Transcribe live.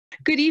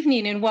Good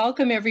evening and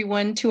welcome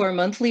everyone to our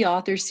monthly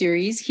author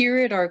series here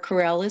at our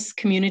Corrales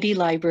Community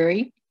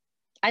Library.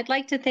 I'd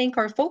like to thank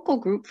our focal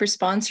group for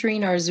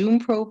sponsoring our Zoom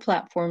Pro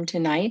platform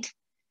tonight.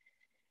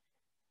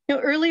 Now,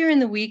 earlier in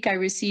the week, I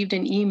received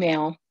an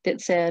email that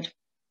said,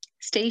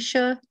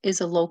 Stacia is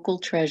a local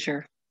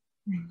treasure.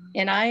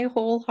 And I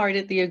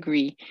wholeheartedly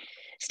agree.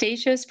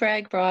 Stacia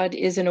Spragg-Braude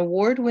is an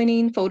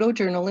award-winning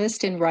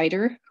photojournalist and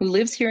writer who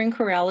lives here in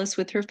Corrales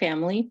with her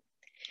family.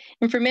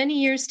 And for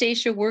many years,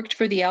 Stacia worked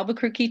for the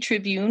Albuquerque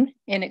Tribune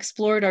and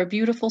explored our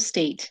beautiful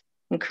state.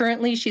 And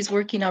currently, she's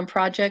working on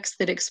projects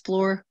that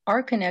explore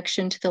our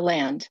connection to the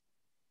land.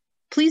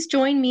 Please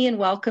join me in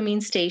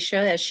welcoming Stacia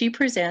as she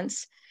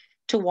presents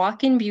To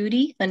Walk in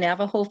Beauty, the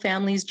Navajo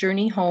Family's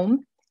Journey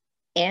Home,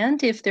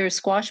 and If There's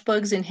Squash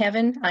Bugs in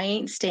Heaven, I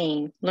Ain't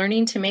Staying,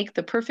 Learning to Make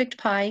the Perfect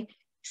Pie,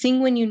 Sing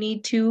When You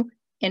Need to,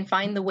 and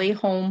Find the Way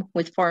Home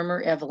with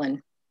Farmer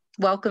Evelyn.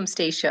 Welcome,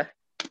 Stacia.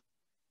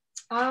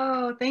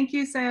 Oh, thank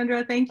you,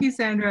 Sandra. Thank you,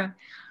 Sandra.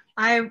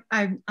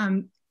 Thank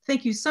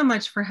you so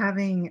much for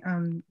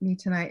having me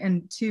tonight,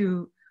 and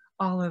to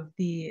all of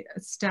the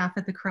staff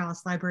at the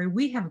Corrales Library.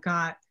 We have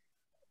got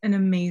an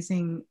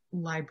amazing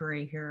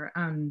library here.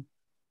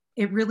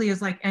 It really is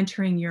like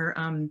entering your,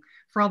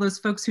 for all those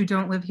folks who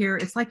don't live here,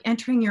 it's like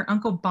entering your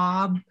Uncle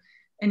Bob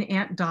and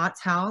Aunt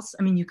Dot's house.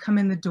 I mean, you come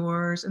in the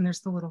doors and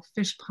there's the little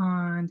fish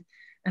pond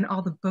and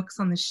all the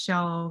books on the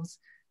shelves.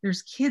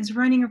 There's kids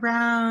running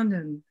around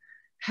and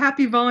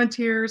happy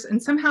volunteers,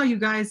 and somehow you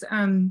guys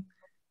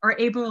are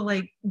able to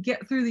like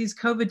get through these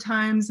COVID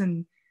times,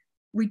 and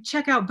we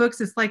check out books.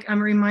 It's like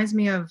reminds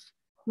me of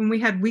when we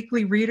had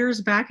weekly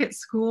readers back at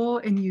school,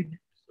 and you'd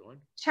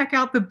check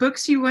out the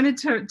books you wanted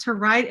to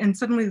write, and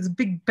suddenly this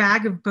big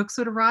bag of books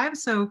would arrive.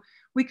 So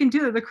we can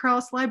do it at the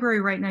Corrales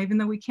Library right now, even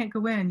though we can't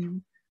go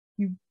in.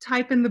 You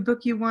type in the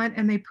book you want,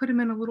 and they put them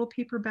in a little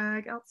paper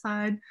bag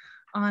outside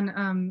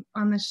on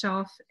the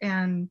shelf.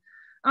 And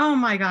oh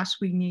my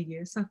gosh, we need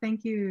you. So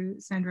thank you,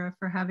 Sandra,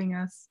 for having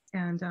us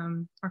and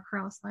our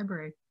Corrales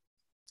Library.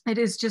 It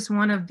is just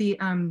one of the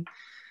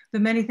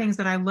many things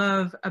that I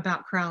love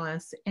about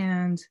Corrales.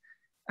 And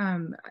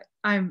I'm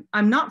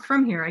not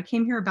from here. I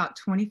came here about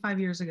 25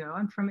 years ago.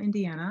 I'm from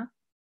Indiana.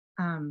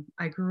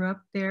 I grew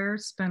up there,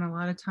 spent a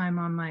lot of time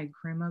on my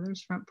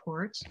grandmother's front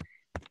porch,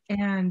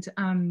 and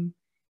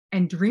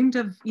dreamed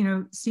of,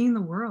 seeing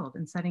the world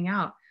and setting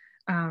out.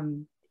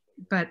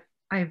 But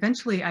I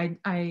eventually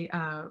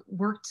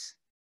worked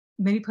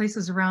many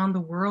places around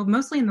the world,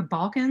 mostly in the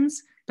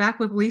Balkans,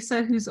 back with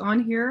Lisa, who's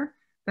on here,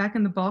 back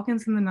in the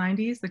Balkans in the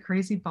 90s, the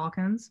crazy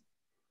Balkans.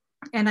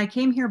 And I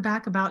came here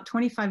back about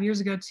 25 years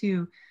ago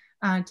to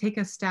take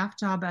a staff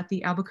job at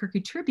the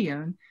Albuquerque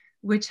Tribune,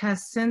 which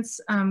has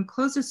since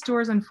closed its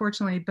doors,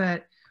 unfortunately,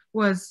 but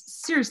was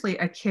seriously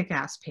a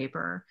kick-ass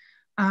paper.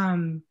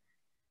 And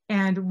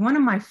one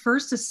of my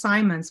first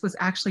assignments was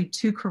actually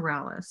to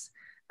Corrales.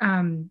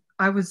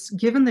 I was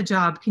given the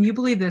job, can you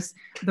believe this?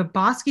 The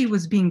Bosque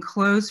was being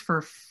closed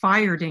for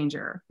fire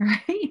danger,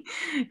 right?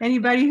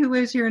 Anybody who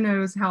lives here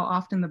knows how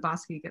often the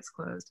Bosque gets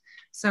closed.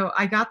 So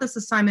I got this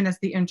assignment as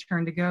the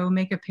intern to go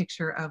make a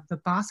picture of the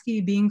Bosque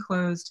being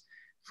closed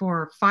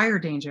for fire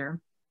danger.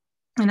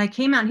 And I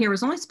came out here, it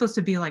was only supposed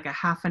to be like a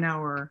half an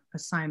hour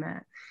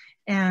assignment.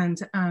 And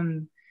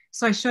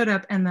so I showed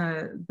up, and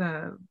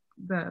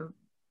the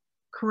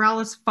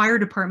Corrales Fire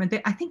Department,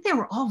 I think they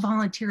were all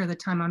volunteer at the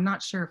time. I'm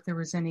not sure if there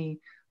was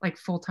any like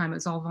full-time, it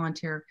was all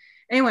volunteer.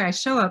 Anyway, I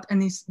show up,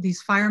 and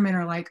these firemen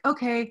are like,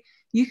 okay,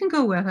 you can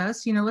go with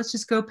us, let's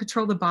just go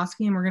patrol the Bosque,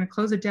 and we're going to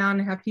close it down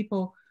and have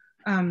people,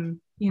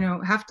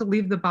 have to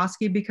leave the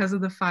Bosque because of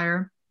the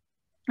fire.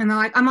 And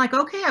I'm like,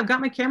 okay, I've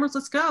got my cameras,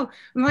 let's go.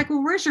 I'm like,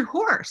 well, where's your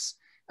horse?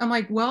 I'm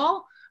like,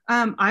 well,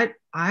 I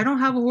don't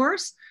have a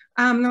horse.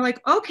 And they're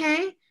like,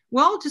 okay,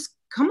 well, just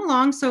come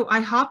along. So I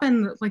hop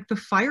in like the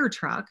fire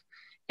truck,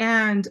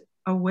 and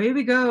away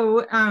we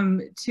go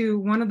to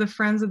one of the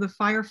friends of the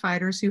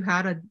firefighters who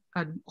had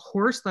a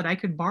horse that I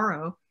could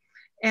borrow.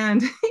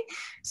 And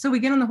so we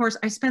get on the horse.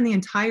 I spend the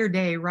entire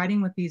day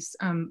riding with these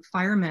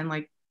firemen,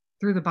 like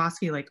through the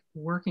Bosque, like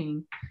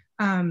working.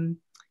 Up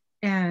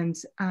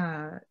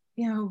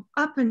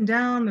and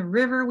down the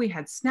river. We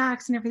had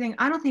snacks and everything.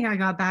 I don't think I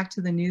got back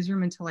to the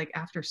newsroom until like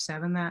after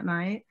 7 that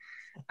night.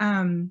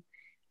 And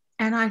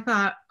I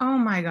thought, oh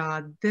my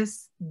God,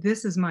 this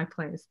is my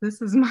place.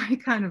 This is my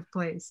kind of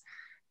place.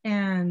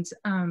 And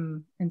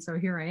so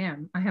here I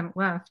am. I haven't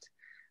left.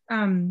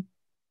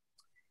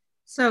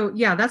 So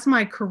yeah, that's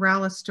my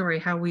Corrales story,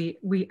 how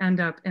we end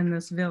up in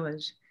this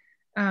village.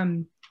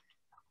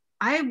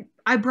 I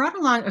brought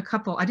along a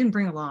couple, I didn't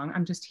bring along,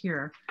 I'm just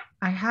here.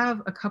 I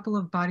have a couple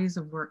of bodies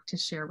of work to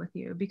share with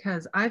you,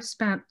 because I've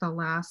spent the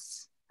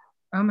last,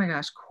 oh my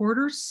gosh,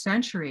 quarter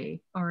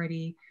century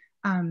already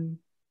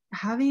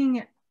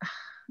having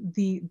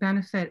the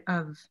benefit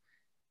of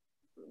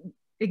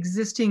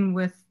existing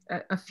with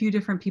a few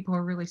different people who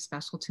are really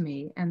special to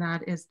me, and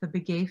that is the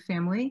Begay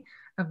family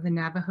of the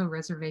Navajo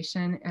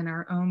Reservation and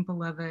our own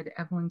beloved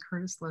Evelyn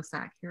Curtis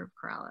Losack here of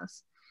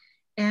Corrales.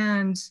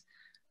 And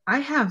I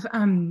have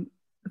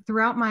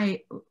throughout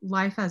my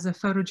life as a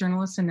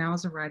photojournalist and now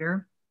as a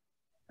writer,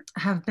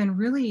 have been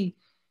really,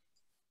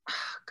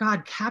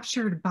 God,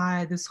 captured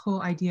by this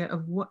whole idea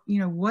of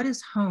what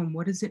is home?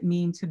 What does it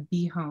mean to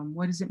be home?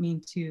 What does it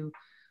mean to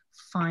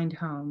find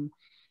home?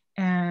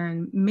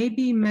 And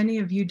maybe many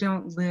of you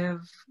don't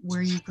live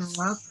where you grew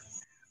up,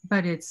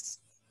 but it's,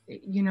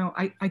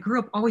 I grew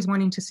up always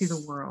wanting to see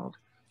the world.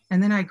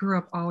 And then I grew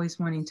up always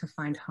wanting to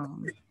find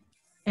home.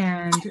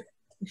 And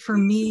for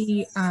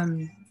me,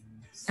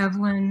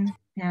 Evelyn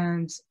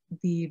and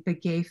the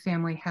Begay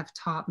family have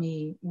taught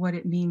me what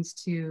it means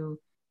to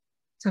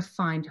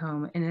find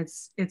home. And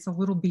it's a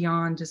little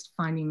beyond just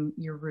finding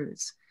your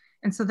roots.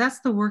 And so that's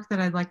the work that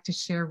I'd like to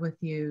share with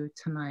you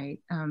tonight,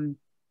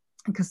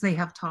 because they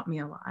have taught me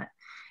a lot.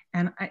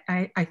 And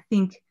I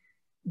think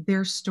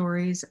their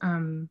stories,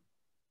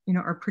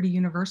 are pretty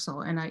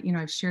universal. And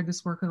I've shared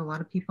this work with a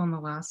lot of people in the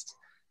last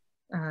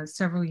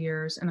several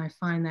years. And I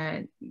find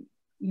that,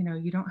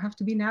 you don't have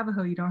to be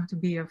Navajo, you don't have to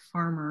be a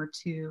farmer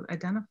to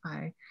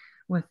identify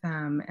with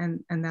them.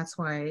 And that's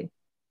why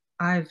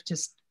I've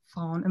just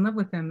fallen in love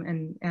with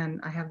them,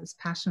 and I have this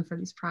passion for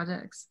these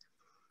projects.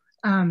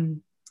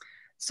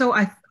 So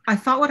I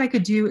thought what I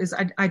could do is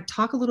I'd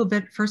talk a little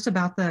bit first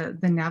about the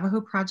Navajo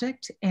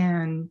project,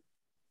 and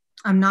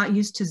I'm not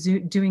used to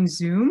doing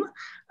Zoom.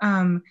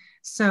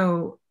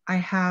 So I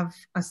have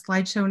a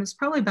slideshow, and it's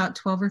probably about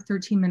 12 or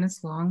 13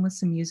 minutes long with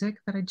some music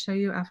that I'd show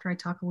you after I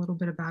talk a little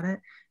bit about it.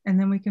 And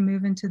then we can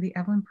move into the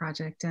Evelyn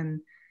project.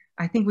 And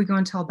I think we go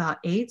until about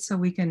 8, so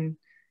we can,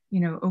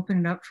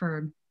 open it up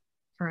for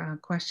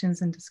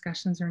questions and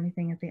discussions or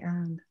anything at the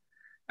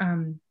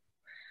end.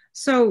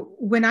 So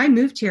when I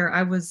moved here,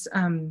 I was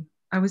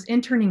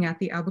interning at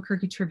the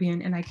Albuquerque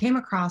Tribune, and I came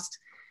across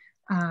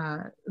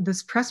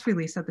this press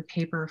release at the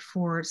paper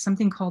for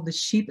something called the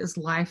Sheep is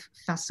Life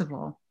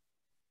Festival.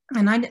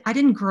 And I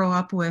didn't grow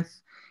up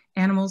with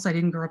animals. I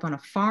didn't grow up on a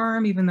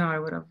farm, even though I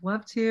would have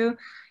loved to.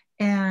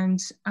 And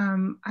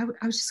I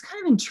was just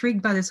kind of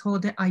intrigued by this whole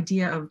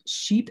idea of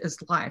sheep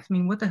is life. I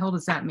mean, what the hell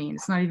does that mean?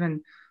 It's not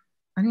even,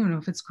 I don't even know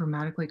if it's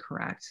grammatically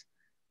correct,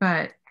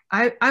 but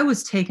I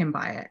was taken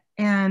by it.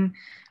 And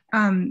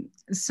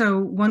so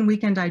one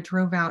weekend I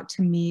drove out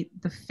to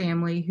meet the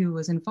family who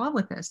was involved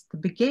with this, the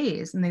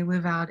Begays, and they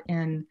live out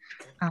in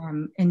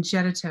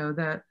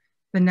Jedito.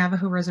 The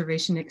Navajo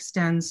reservation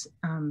extends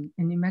in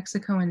New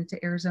Mexico and into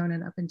Arizona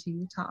and up into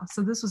Utah.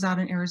 So this was out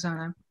in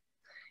Arizona.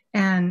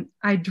 And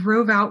I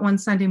drove out one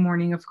Sunday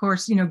morning. Of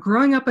course,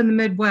 growing up in the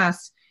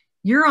Midwest,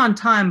 you're on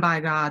time, by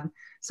God.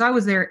 So I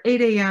was there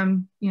 8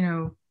 a.m.,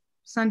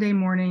 Sunday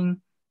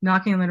morning,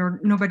 knocking on the door,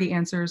 nobody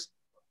answers.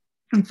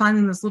 And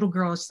finally this little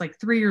girl, she's like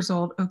 3 years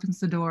old, opens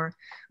the door.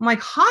 I'm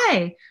like,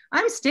 hi,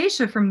 I'm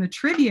Stacia from the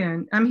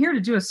Tribune. I'm here to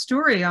do a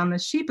story on the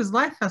Sheep is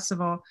Life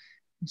Festival.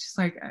 And she's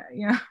like,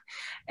 yeah.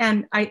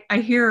 And I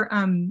hear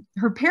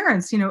her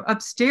parents,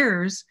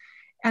 upstairs,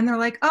 and they're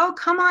like, oh,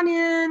 come on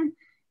in,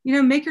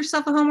 make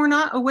yourself at home. We're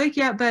not awake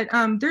yet, but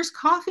there's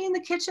coffee in the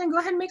kitchen. Go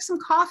ahead and make some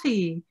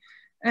coffee.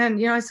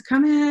 And, I said,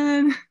 come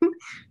in,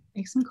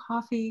 make some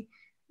coffee.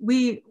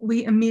 We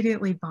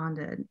immediately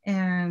bonded.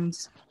 And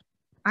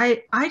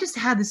I just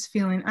had this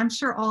feeling, I'm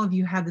sure all of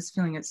you had this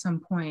feeling at some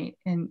point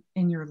in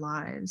your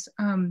lives,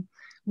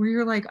 where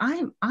you're like,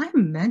 I'm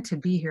meant to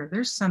be here.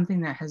 There's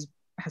something that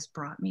has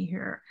brought me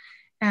here.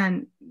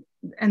 And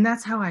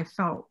that's how I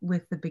felt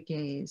with the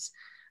Begays.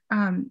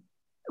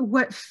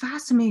 What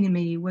fascinated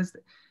me was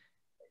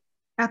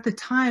at the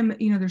time,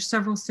 there's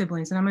several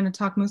siblings, and I'm going to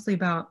talk mostly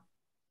about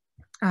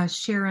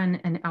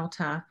Sharon and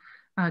Alta,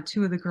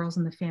 2 of the girls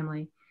in the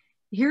family.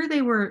 Here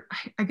they were,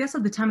 I guess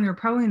at the time they were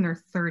probably in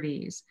their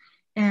 30s,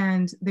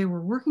 and they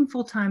were working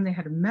full time. They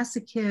had a mess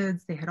of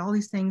kids. They had all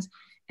these things.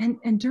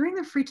 And during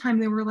their free time,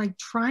 they were like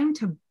trying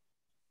to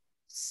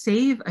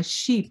save a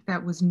sheep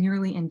that was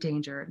nearly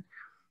endangered,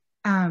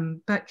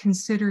 but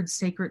considered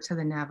sacred to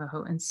the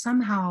Navajo. And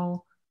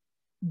somehow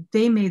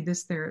they made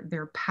this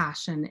their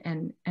passion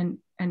and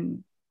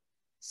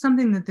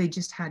something that they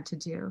just had to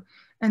do.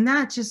 And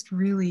that just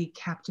really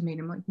captivated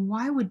them. Like,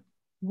 why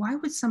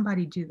would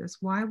somebody do this?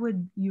 Why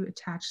would you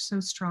attach so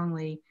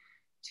strongly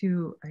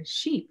to a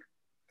sheep?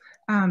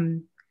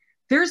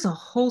 There's a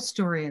whole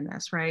story in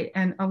this, right?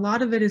 And a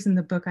lot of it is in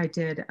the book I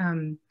did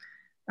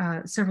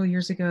several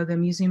years ago. The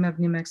Museum of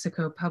New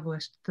Mexico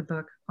published the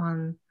book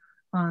on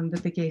the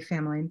Begay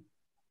family.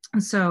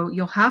 And so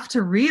you'll have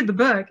to read the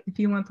book if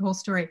you want the whole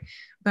story.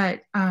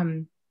 But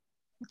to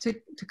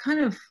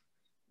kind of,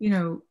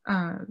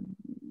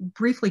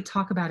 briefly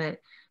talk about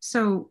it.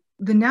 So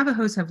the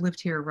Navajos have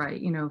lived here,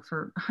 right,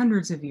 for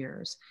hundreds of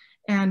years.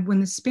 And when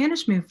the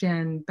Spanish moved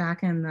in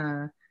back in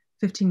the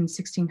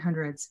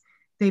 1600s,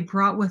 they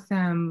brought with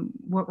them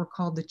what were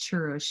called the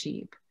churro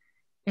sheep.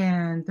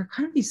 And they're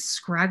kind of these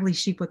scraggly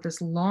sheep with this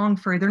long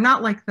fur. They're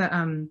not like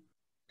the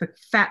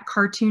fat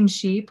cartoon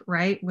sheep,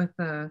 right, with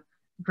the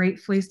great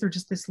fleece. They're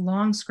just this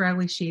long,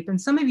 scraggly sheep.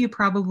 And some of you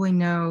probably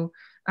know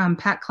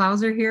Pat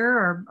Clauser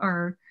here,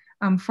 our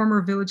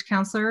former village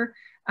counselor,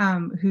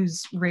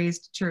 who's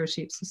raised churro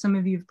sheep. So some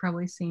of you have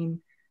probably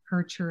seen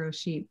her churro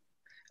sheep.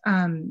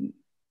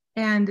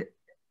 And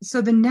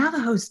so the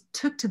Navajos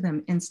took to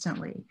them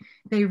instantly.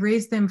 They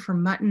raised them for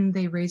mutton.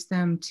 They raised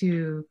them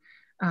to,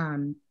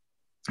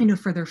 you know,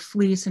 for their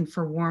fleece and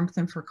for warmth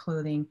and for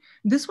clothing.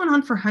 This went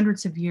on for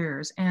hundreds of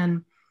years.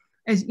 And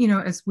as you know,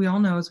 as we all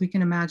know, as we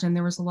can imagine,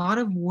 there was a lot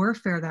of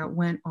warfare that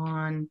went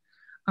on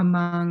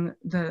among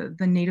the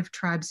native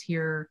tribes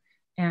here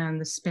and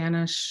the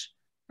Spanish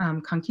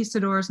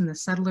conquistadors and the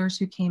settlers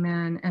who came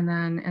in. And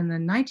then in the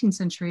 19th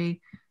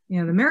century, you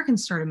know, the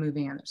Americans started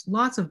moving in. There's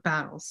lots of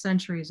battles,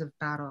 centuries of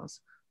battles,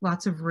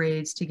 lots of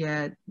raids to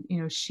get,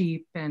 you know,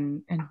 sheep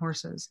and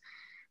horses.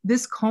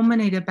 This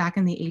culminated back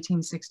in the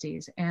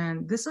 1860s.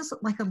 And this is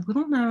like a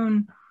little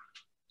known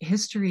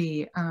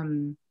history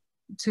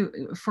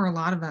for a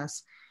lot of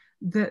us.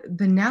 The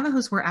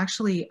Navajos were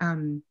actually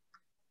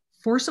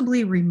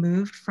forcibly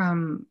removed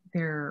from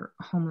their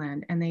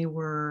homeland, and they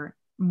were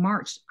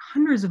marched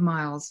hundreds of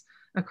miles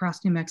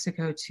across New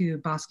Mexico to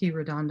Bosque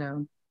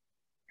Redondo.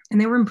 And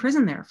they were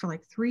imprisoned there for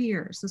like 3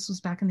 years. This was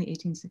back in the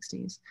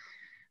 1860s,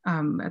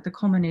 at the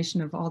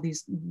culmination of all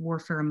these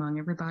warfare among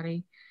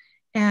everybody.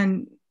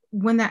 And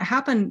when that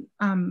happened,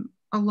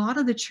 a lot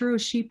of the churro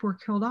sheep were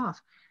killed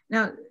off.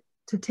 Now,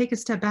 to take a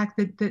step back,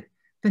 for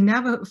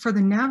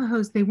the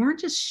Navajos, they weren't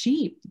just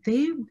sheep.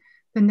 The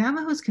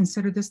Navajos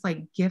considered this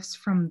like gifts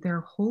from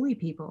their holy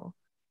people.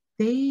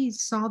 They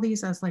saw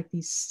these as like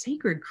these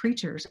sacred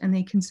creatures, and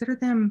they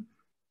considered them,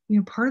 you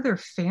know, part of their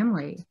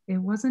family. It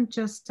wasn't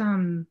just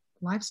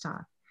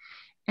livestock.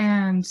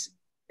 And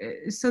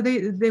so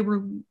they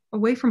were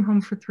away from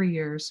home for 3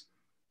 years.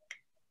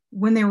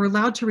 When they were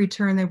allowed to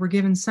return, they were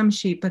given some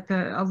sheep, but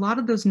a lot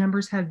of those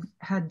numbers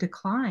had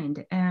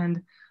declined,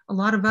 and a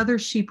lot of other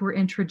sheep were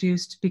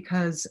introduced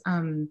because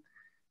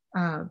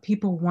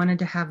people wanted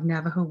to have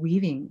Navajo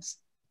weavings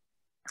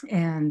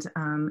and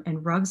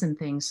rugs and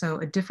things. So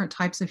different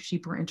types of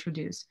sheep were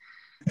introduced.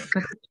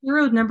 But the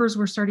churro numbers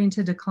were starting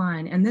to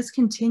decline, and this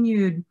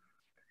continued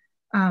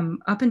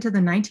up into the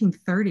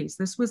 1930s.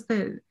 This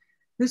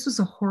was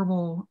a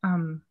horrible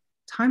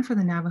time for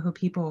the Navajo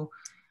people.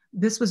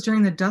 This was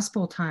during the Dust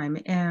Bowl time,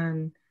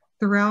 and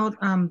throughout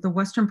the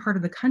western part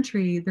of the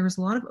country, there was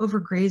a lot of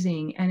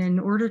overgrazing. And in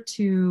order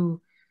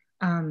to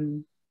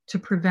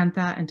prevent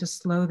that and to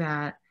slow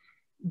that,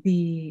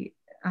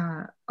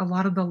 a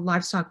lot of the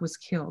livestock was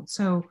killed.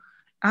 So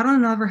out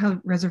on the Navajo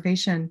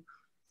reservation,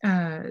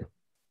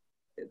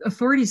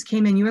 authorities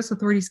came in, U.S.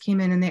 authorities came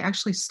in, and they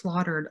actually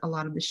slaughtered a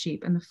lot of the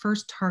sheep. And the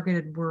first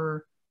targeted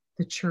were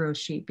the churro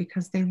sheep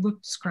because they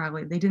looked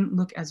scraggly. They didn't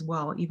look as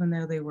well, even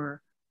though they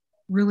were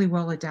really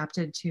well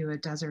adapted to a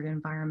desert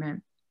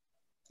environment.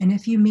 And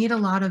if you meet a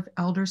lot of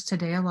elders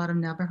today, a lot of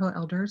Navajo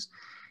elders,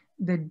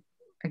 they'd,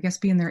 I guess,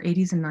 be in their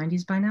 80s and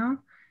 90s by now.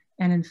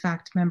 And in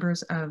fact,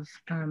 members of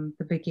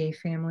the Big A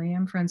family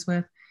I'm friends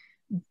with,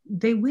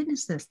 they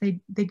witnessed this.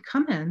 They'd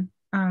come in,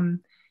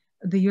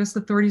 the US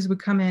authorities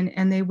would come in,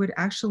 and they would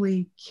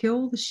actually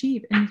kill the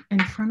sheep in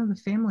front of the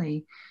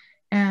family.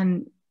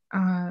 And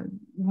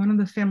one of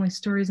the family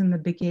stories in the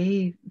Big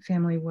A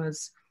family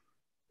was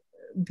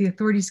the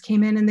authorities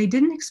came in and they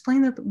didn't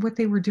explain what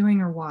they were doing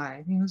or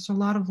why. You know, there's a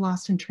lot of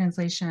lost in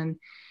translation.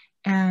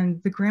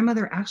 And the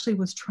grandmother actually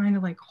was trying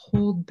to like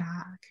hold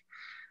back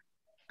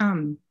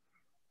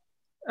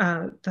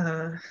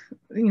the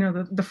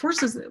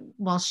forces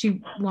while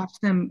she watched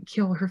them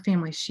kill her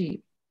family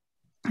sheep,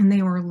 and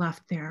they were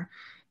left there.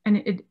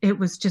 And it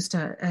was just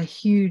a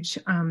huge,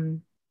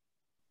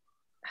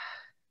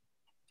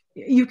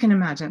 you can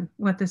imagine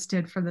what this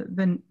did for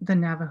the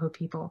Navajo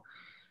people,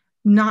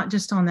 not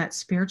just on that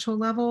spiritual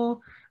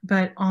level,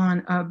 but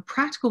on a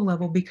practical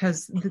level,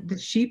 because the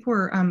sheep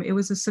were, it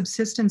was a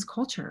subsistence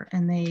culture,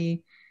 and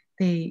they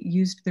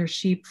used their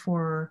sheep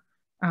for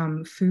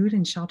food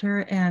and shelter.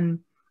 And,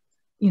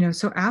 you know,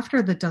 so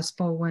after the Dust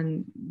Bowl,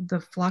 when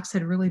the flocks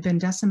had really been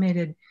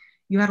decimated,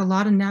 you had a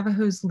lot of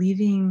Navajos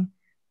leaving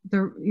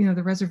the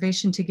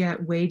reservation to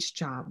get wage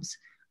jobs.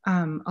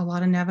 A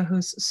lot of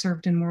Navajos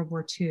served in World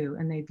War II,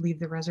 and they'd leave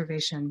the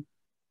reservation.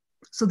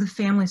 So the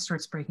family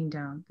starts breaking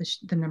down.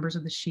 The numbers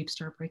of the sheep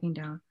start breaking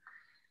down.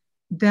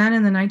 Then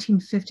in the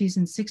 1950s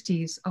and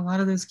 60s, a lot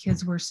of those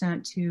kids were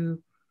sent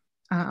to,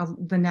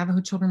 the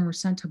Navajo children were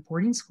sent to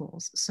boarding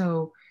schools.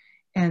 So,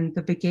 and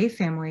the Big A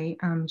family,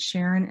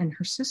 Sharon and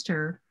her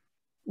sister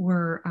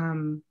were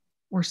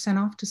sent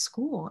off to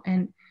school.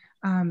 And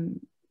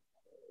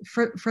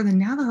for the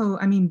Navajo,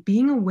 I mean,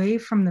 being away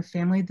from the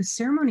family, the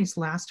ceremonies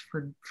last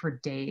for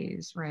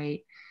days,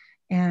 right?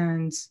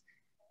 And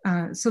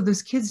so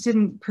those kids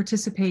didn't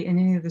participate in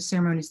any of the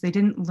ceremonies. They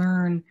didn't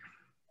learn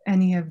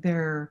any of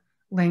their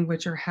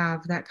language or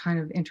have that kind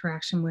of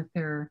interaction with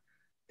their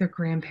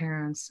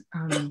grandparents.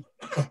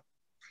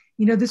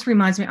 You know, this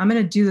reminds me, I'm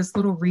going to do this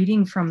little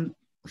reading from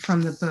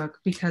the book,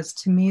 because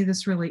to me,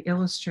 this really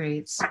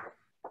illustrates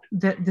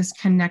this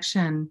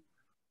connection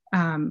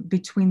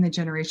between the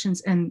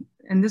generations. And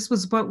this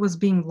was what was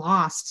being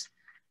lost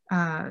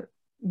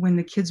when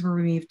the kids were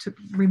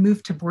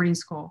removed to boarding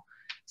school.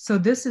 So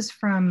this is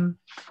from,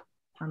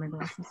 my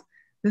glasses.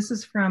 This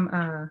is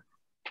from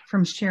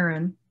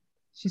Sharon.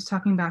 She's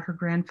talking about her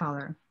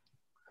grandfather.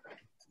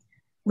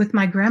 With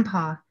my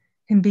grandpa,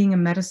 him being a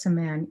medicine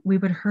man, we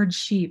would herd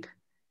sheep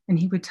and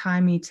he would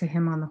tie me to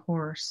him on the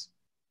horse.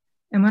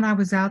 And when I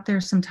was out there,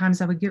 sometimes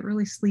I would get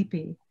really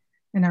sleepy.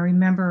 And I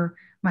remember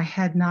my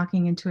head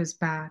knocking into his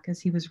back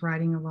as he was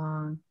riding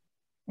along,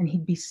 and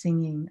he'd be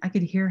singing. I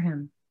could hear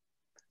him.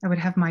 I would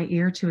have my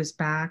ear to his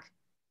back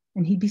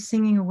and he'd be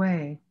singing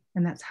away.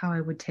 And that's how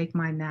I would take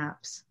my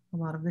naps a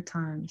lot of the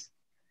times.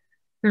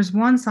 There's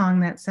one song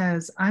that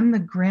says, "I'm the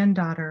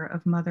granddaughter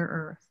of Mother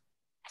Earth."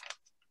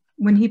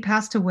 When he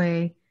passed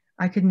away,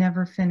 I could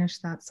never finish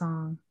that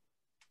song.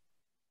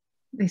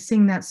 They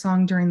sing that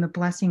song during the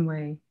blessing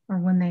way or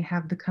when they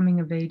have the coming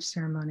of age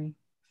ceremony.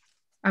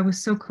 I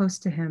was so close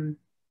to him.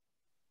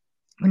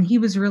 When he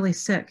was really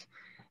sick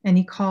and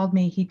he called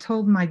me, he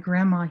told my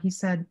grandma, he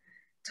said,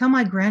 "Tell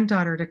my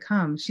granddaughter to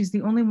come. She's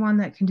the only one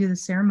that can do the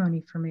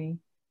ceremony for me."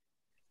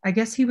 I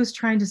guess he was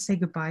trying to say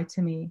goodbye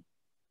to me.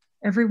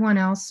 Everyone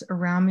else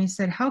around me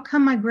said, "How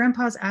come my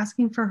grandpa's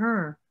asking for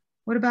her?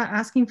 What about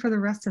asking for the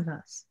rest of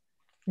us?"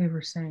 They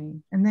were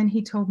saying. And then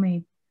he told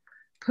me,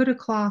 "Put a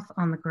cloth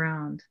on the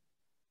ground."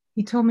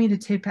 He told me to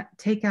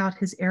take out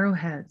his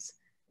arrowheads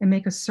and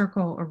make a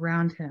circle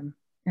around him.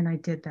 And I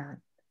did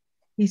that.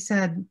 He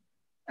said,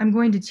 "I'm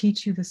going to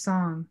teach you the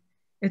song.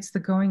 It's the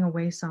going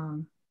away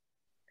song."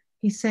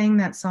 He sang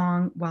that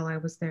song while I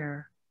was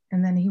there.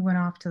 And then he went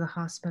off to the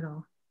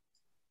hospital.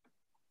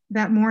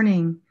 That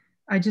morning,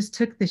 I just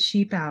took the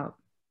sheep out.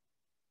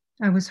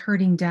 I was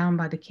herding down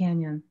by the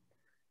canyon.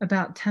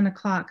 About 10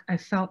 o'clock, I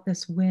felt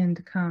this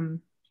wind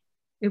come.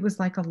 It was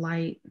like a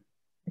light,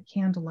 a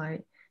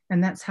candlelight,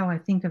 and that's how I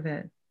think of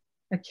it,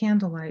 a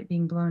candlelight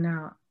being blown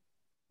out.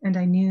 And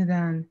I knew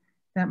then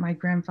that my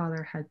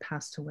grandfather had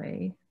passed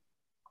away.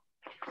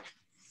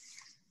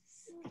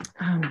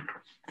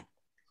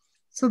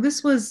 So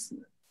this was,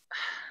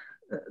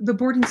 the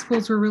boarding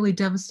schools were really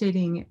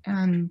devastating.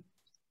 And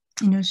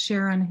you know,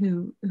 Sharon,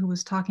 who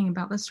was talking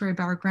about the story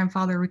about her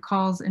grandfather,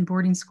 recalls in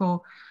boarding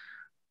school,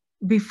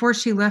 before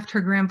she left, her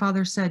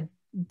grandfather said,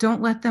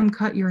 "Don't let them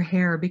cut your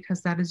hair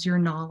because that is your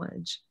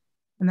knowledge."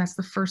 And that's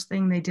the first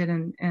thing they did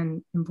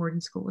in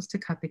boarding school, was to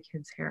cut the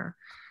kids' hair.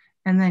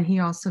 And then he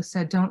also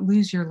said, "Don't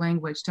lose your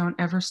language. Don't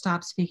ever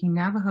stop speaking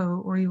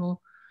Navajo or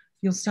you'll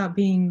stop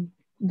being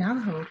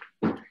Navajo."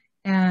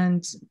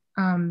 And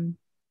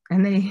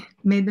they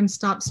made them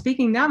stop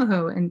speaking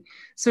Navajo. And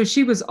so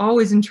she was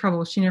always in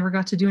trouble. She never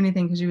got to do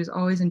anything because she was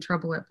always in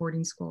trouble at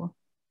boarding school.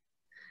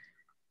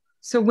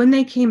 So when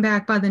they came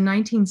back by the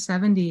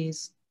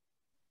 1970s,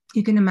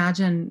 you can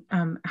imagine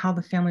how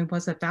the family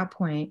was at that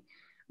point.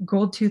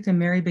 Goldtooth and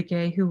Mary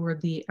Begay, who were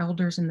the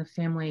elders in the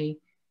family,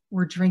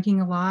 were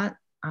drinking a lot.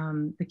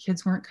 The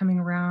kids weren't coming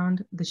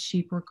around. The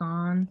sheep were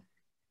gone.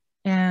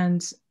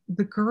 And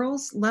the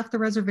girls left the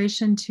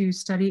reservation to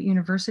study at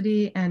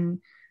university,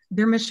 and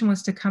their mission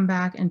was to come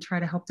back and try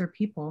to help their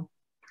people.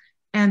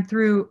 And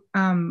through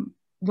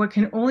what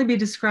can only be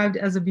described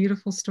as a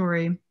beautiful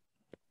story,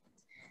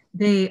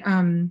 they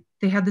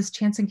had this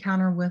chance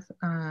encounter with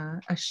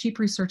a sheep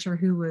researcher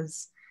who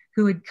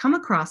had come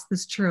across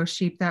this churro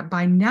sheep that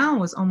by now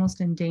was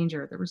almost in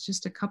danger. There was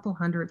just a couple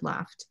hundred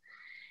left.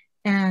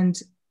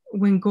 And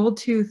when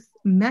Goldtooth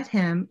met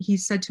him, he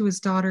said to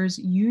his daughters,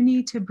 "You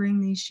need to bring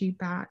these sheep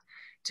back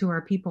to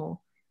our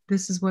people.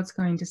 This is what's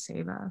going to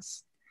save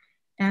us."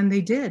 And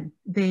they did.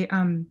 They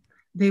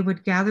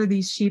would gather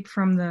these sheep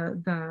from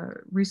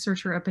the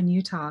researcher up in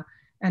Utah.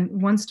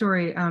 And one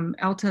story,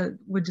 Alta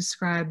would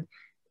describe,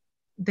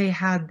 they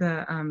had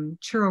the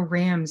churro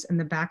rams in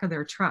the back of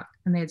their truck,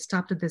 and they had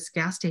stopped at this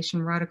gas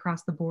station right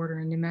across the border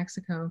in New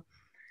Mexico.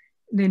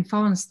 They'd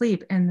fallen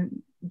asleep,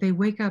 and they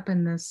wake up,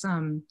 and this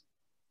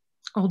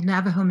old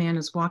Navajo man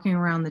is walking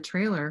around the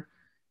trailer,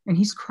 and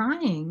he's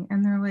crying.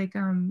 And they're like,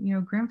 you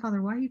know,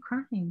 "Grandfather, why are you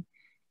crying?"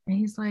 And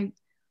he's like,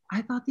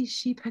 "I thought these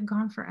sheep had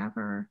gone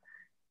forever."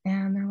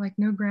 And they're like,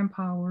 "No,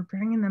 Grandpa, we're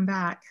bringing them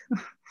back."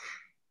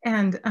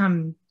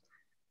 And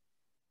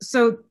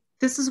so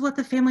this is what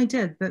the family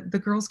did. The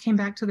girls came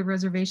back to the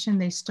reservation.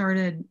 They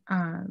started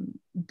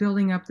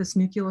building up this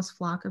nucleus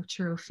flock of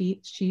churro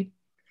sheep.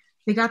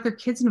 They got their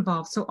kids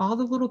involved. So all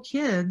the little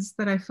kids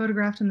that I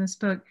photographed in this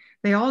book,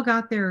 they all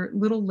got their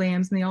little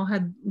lambs, and they all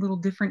had little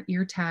different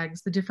ear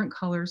tags, the different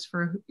colors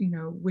for, you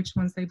know, which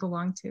ones they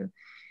belonged to.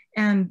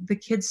 And the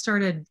kids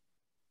started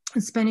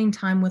spending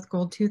time with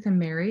Goldtooth and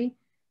Mary,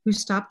 who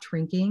stopped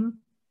drinking.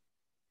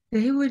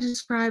 They would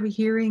describe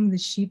hearing the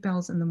sheep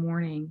bells in the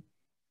morning.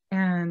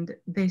 And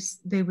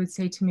they would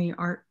say to me,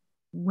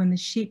 when the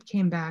sheep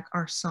came back,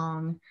 our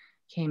song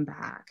came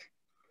back.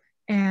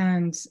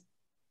 And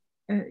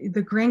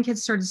the grandkids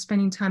started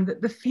spending time,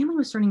 the family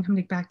was starting to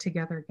come back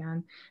together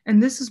again.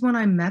 And this is when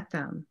I met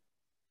them.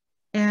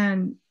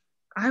 And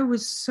I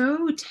was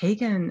so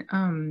taken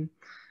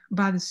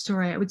by the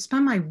story. I would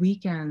spend my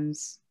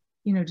weekends,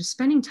 you know, just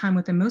spending time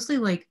with them, mostly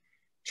like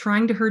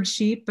trying to herd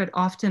sheep, but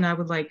often I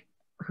would like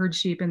herd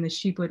sheep and the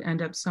sheep would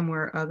end up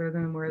somewhere other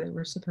than where they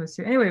were supposed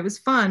to. Anyway, it was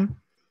fun.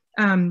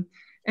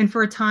 And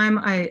for a time,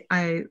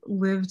 I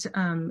lived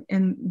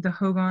in the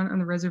Hogan on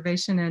the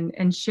reservation,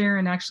 and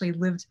Sharon actually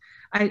lived,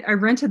 I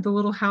rented the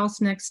little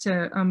house next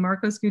to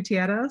Marcos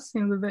Gutierrez,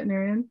 you know, the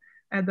veterinarian.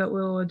 I had that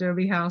little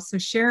adobe house. So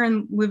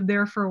Sharon lived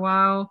there for a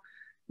while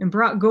and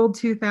brought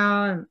Goldtooth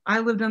out, and I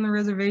lived on the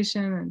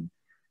reservation.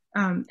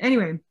 And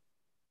anyway,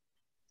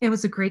 it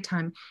was a great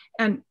time.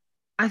 And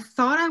I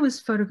thought I was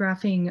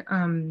photographing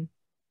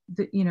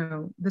you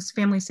know, this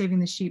family saving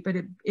the sheep, but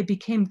it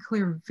became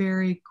clear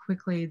very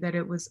quickly that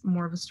it was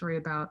more of a story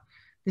about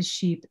the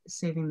sheep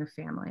saving the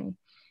family,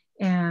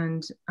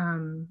 and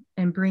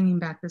bringing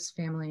back this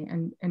family,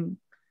 and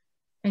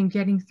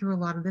getting through a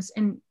lot of this,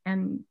 and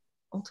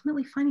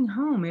ultimately finding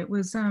home. It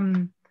was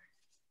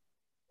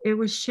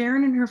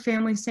Sharon and her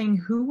family saying,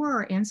 who are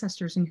our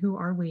ancestors and who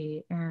are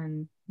we,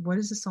 and what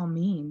does this all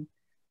mean?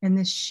 And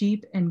this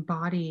sheep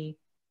embody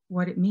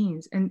what it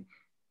means. And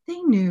they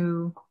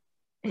knew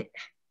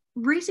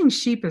raising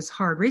sheep is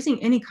hard.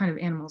 Raising any kind of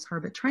animal is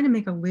hard, but trying to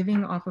make a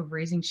living off of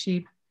raising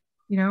sheep,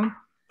 you know,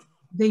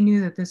 they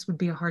knew that this would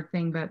be a hard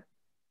thing. But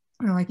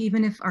you know, like,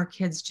 even if our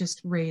kids just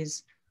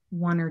raise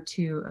one or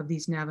two of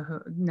these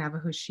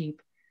Navajo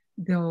sheep,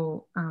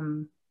 they'll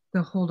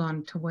hold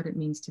on to what it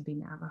means to be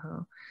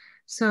Navajo.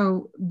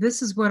 So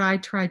this is what I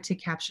tried to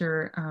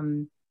capture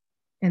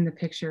in the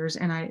pictures,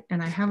 and I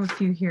have a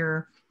few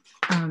here.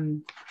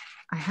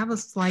 I have a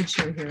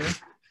slideshow here,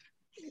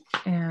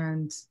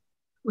 and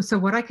so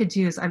what I could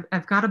do is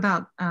I've got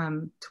about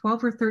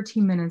 12 or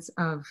 13 minutes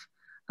of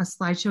a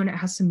slideshow, and it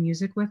has some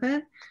music with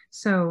it.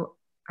 So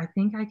I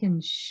think I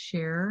can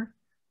share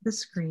the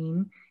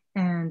screen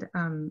and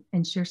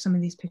share some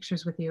of these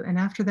pictures with you. And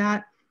after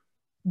that,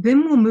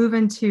 then we'll move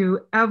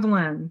into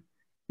Evelyn,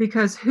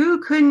 because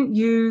who couldn't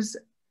use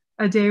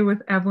a day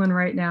with Evelyn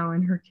right now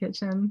in her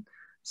kitchen,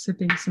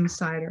 sipping some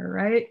cider,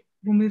 right?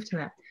 We'll move to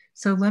that.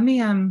 So let me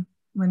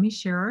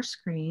share our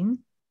screen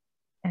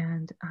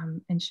and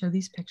show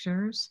these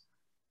pictures.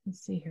 Let's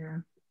see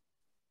here.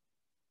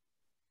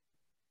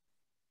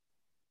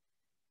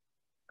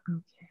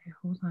 Okay,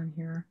 hold on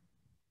here.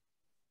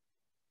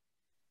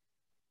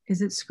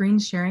 Is it screen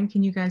sharing?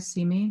 Can you guys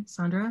see me,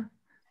 Sandra?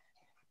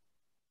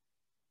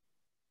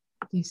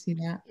 Do you see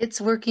that? It's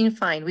working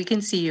fine. We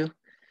can see you.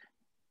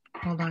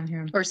 Hold on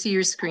here. Or see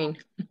your screen.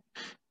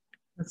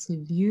 Let's see,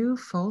 view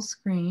full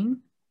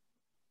screen.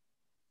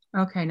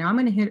 Okay, now I'm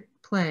going to hit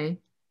play,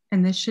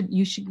 and this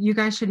you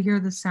guys should hear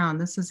the sound.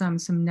 This is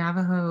some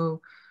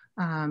Navajo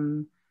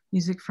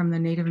music from the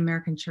Native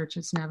American church.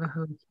 It's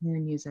Navajo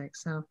community music.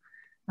 So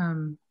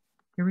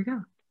here we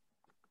go.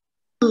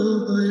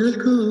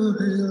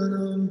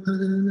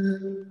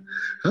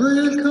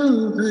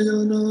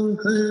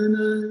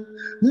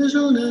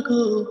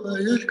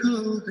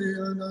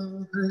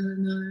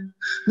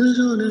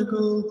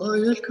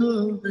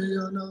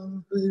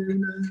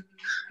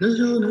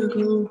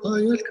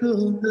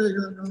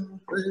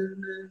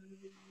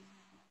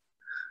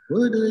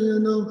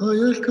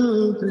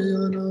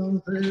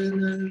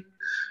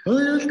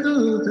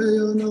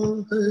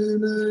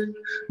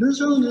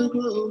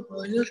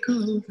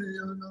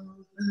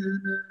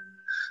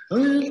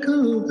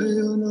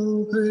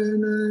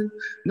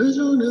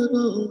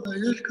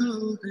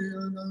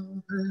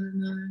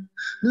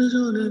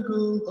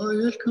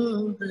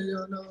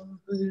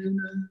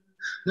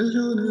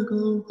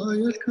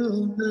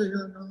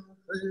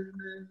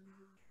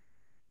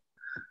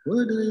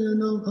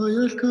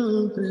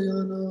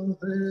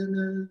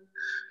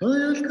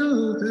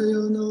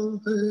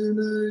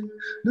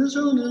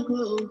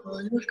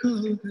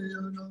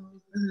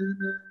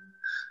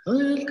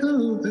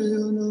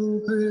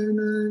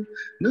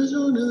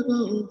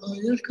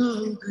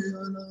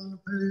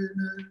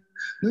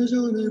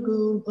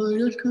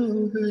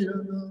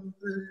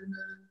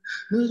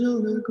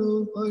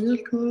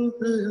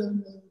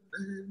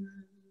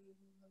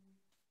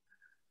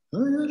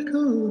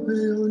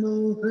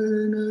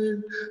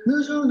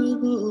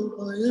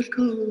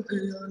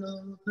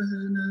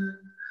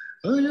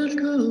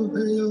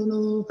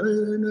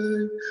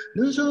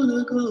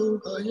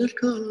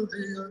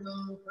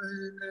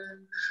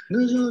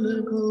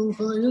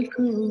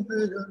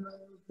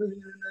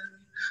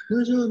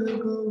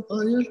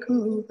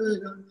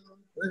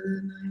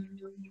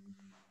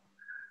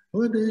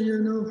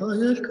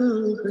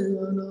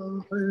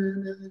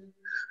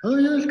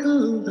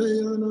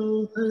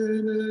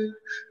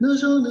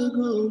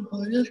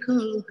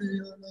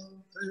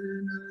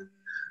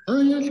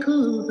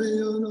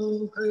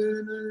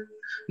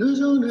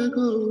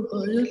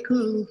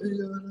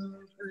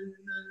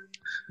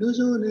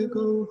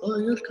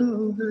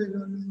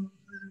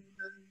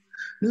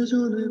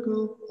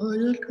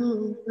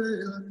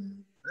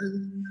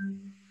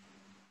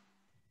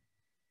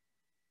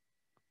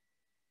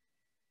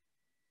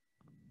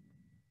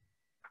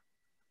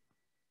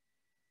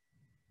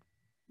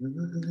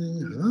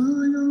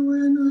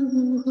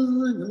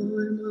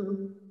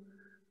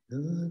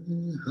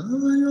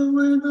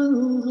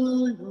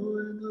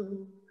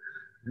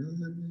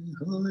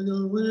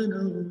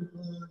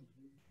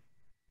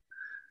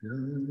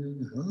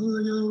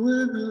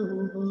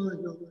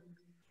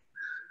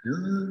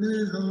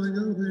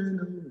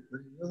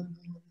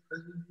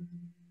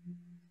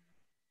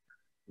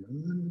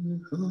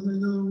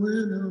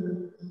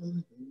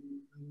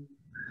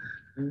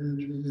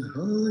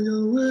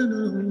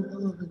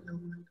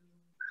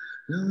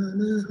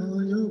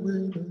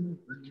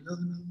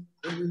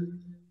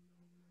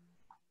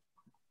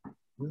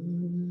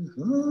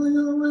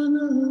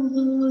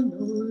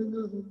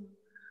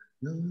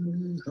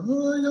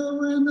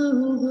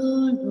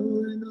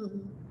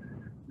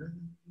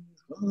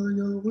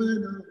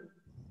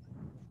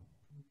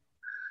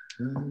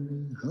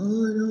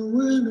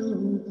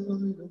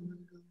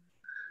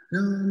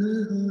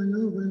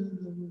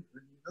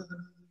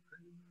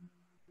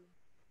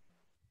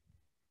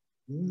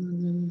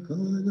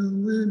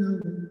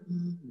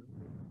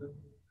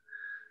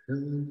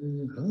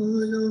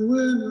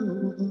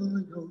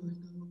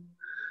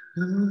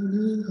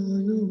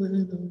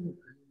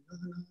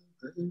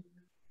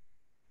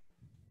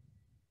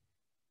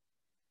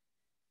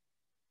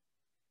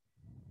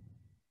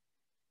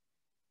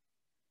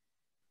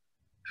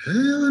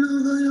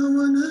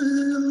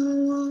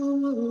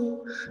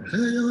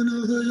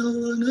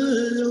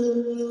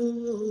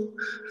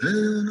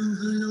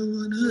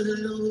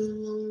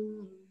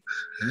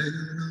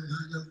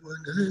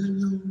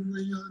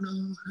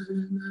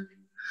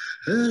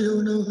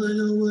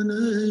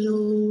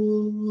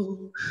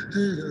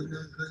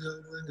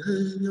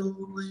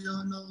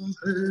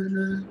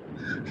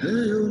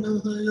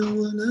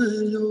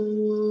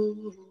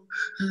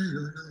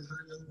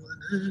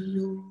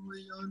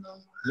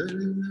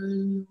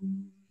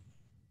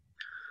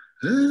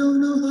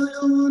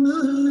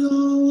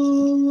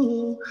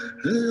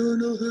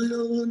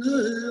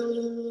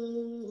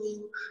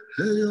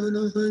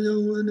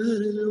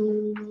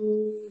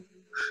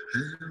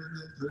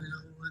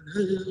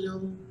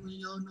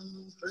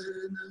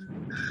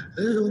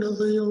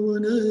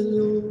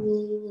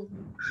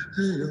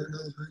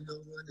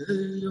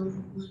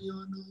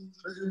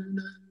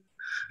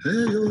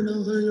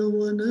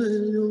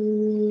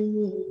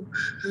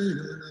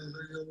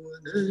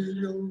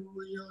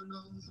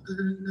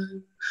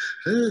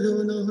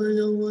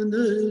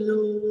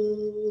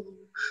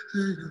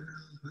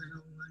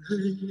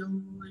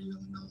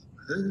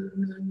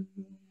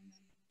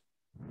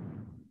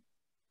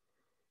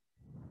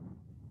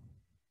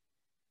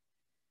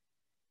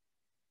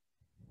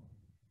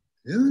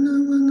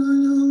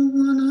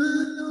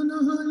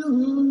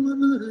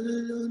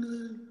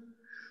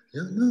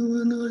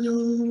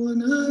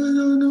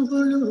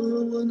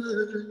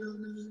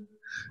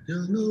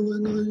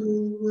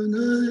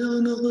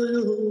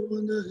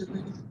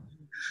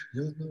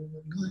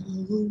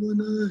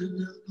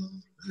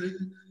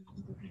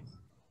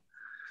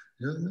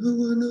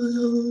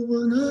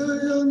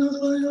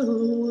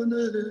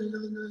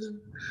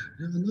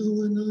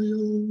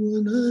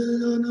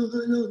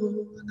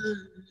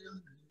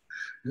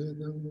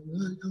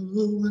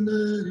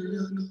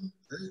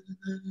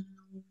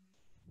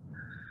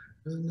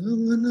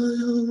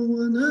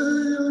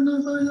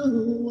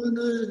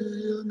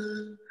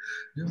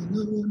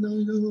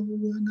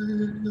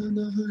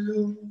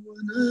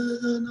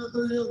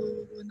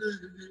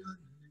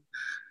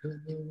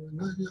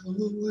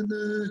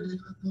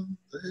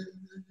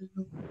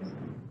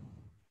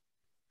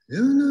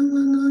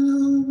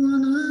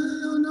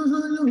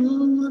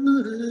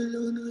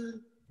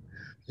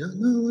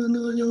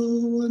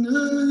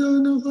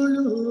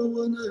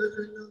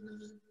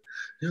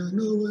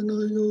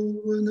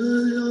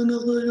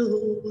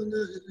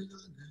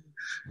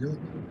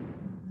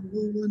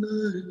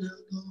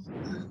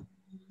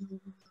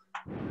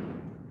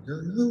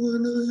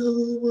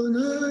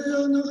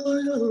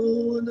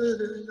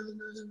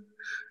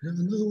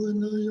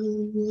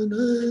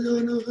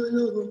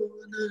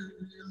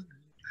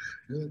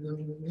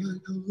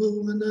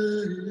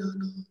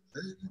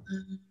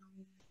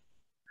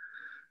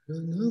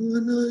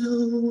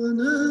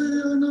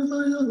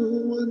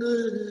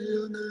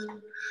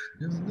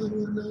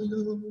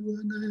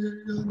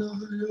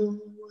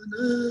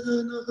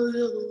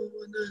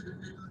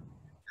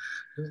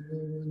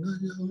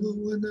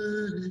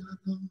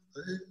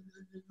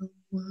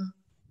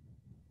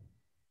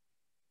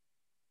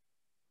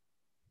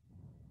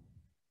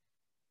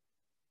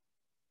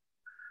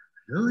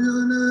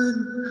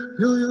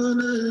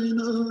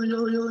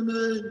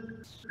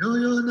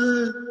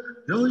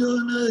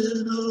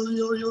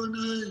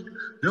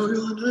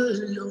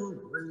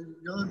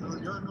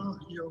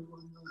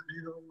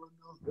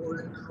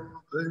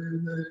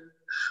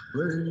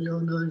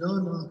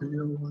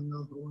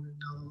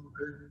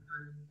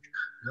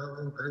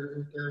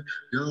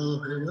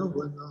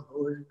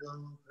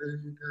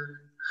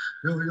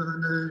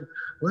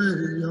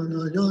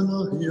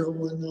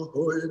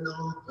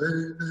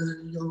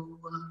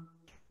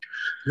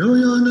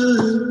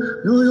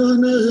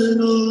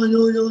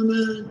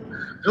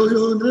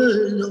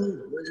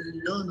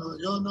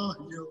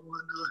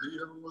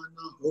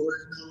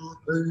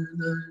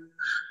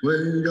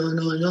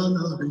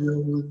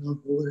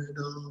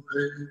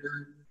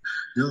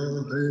 yo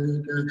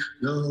hey day,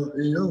 yo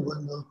yo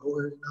wanna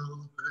hoy na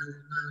hey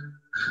day,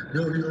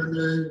 yo yo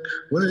day,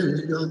 way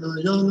yana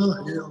yo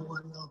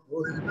wanna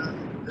hoy na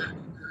hey day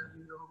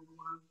yo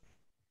man.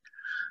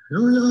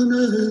 Yo yo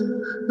day,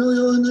 yo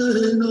yo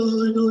day, no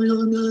yo yo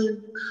day,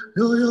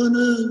 yo yo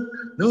day,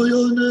 yo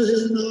yo day,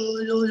 no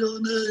yo yo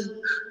day,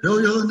 yo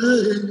yo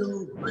day, yo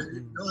way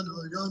yana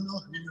yo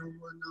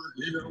wanna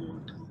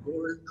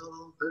hoy na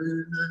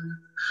hey day.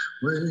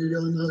 Way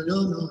yana yo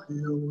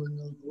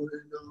wanna hoy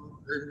na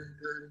hey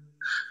day.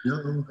 Yo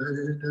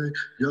hey day,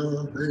 yo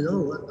hey yo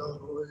wanna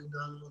hoy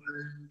na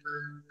hey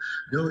day.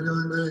 Yo yo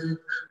day,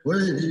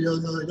 way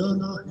yana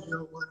yo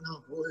wanna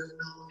hoy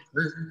na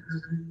hey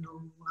day yo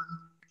man.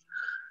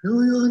 Yo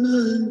yo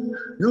day,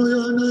 yo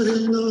yo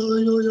day, no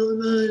yo yo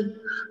day,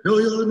 yo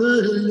yo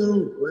day, yo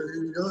way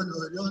yana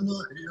yo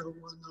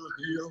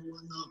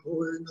wanna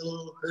hoy na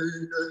hey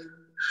day.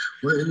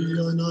 Way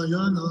yana yo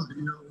wanna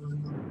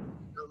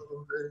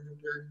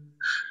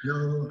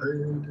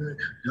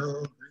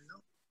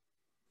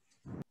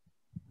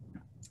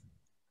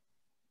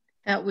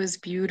That was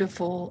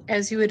beautiful.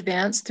 As you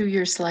advanced through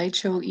your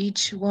slideshow,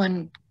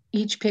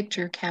 each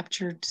picture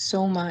captured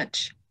so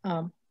much.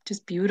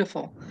 Just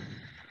beautiful.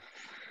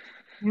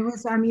 It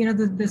was, you know,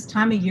 this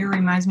time of year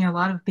reminds me a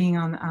lot of being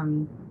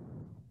on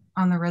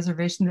the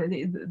reservation.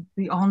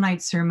 The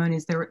all-night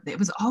ceremonies. It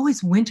was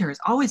always winter.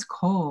 It's always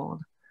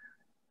cold,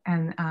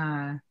 and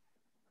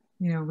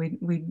you know,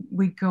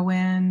 we'd go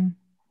in.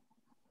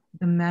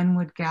 The men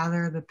would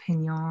gather the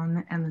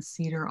pinon and the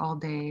cedar all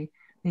day.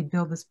 They'd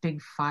build this big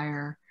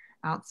fire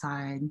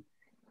outside,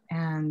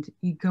 and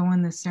you'd go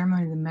in the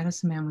ceremony. The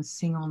medicine man would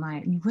sing all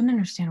night, and you wouldn't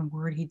understand a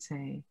word he'd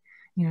say.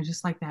 You know,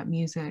 just like that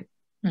music.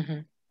 Mm-hmm.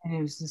 And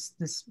it was just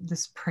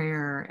this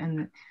prayer,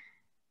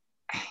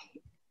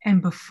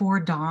 and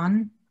before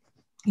dawn,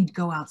 he'd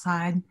go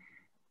outside.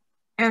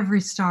 Every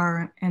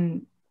star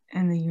in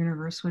the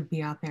universe would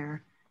be out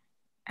there,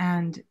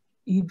 and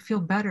you'd feel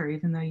better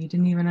even though you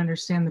didn't even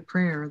understand the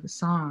prayer or the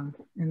song.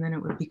 And then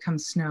it would become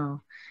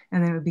snow,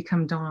 and then it would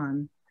become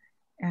dawn.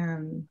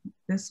 And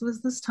this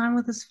was this time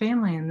with his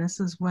family, and this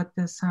is what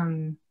this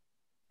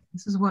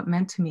is what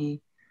meant to me.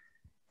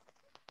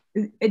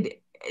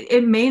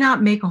 It may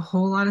not make a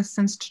whole lot of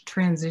sense to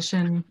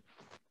transition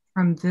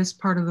from this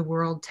part of the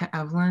world to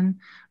Evelyn,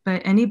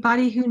 but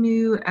anybody who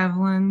knew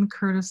Evelyn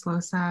Curtis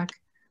Losack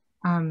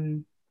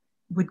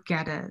would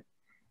get it,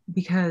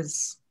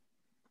 because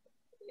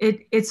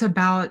it's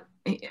about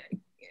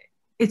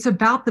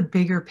the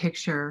bigger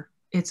picture.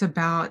 It's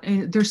about,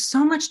 there's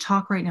so much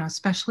talk right now,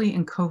 especially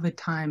in COVID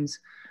times,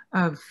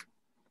 of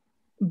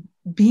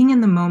being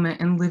in the moment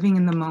and living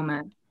in the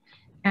moment.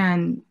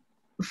 And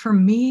for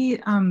me,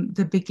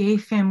 the Begay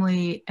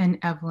family and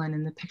Evelyn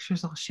and the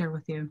pictures I'll share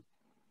with you,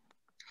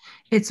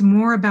 it's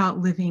more about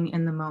living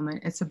in the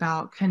moment. It's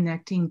about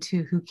connecting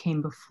to who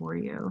came before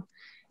you,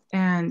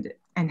 and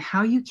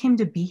how you came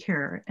to be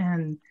here,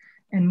 and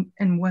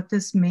what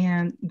this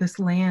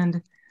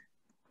land,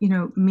 you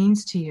know,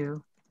 means to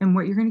you, and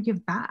what you're going to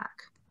give back.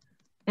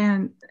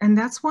 And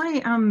that's why,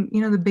 you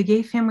know, the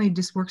Begay family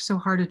just worked so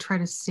hard to try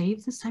to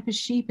save this type of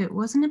sheep. It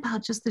wasn't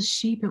about just the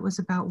sheep. It was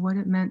about what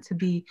it meant to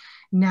be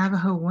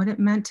Navajo, what it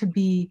meant to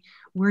be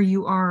where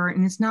you are.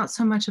 And it's not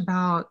so much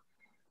about,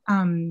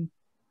 you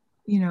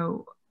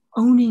know,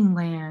 owning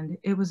land.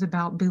 It was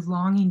about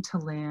belonging to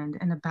land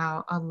and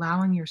about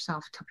allowing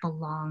yourself to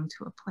belong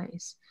to a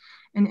place.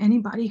 And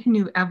anybody who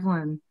knew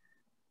Evelyn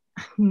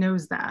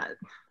knows that.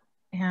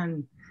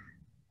 And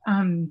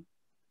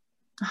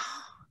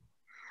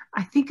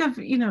I think of,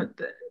 you know,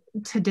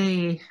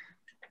 today,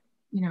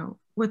 you know,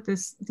 with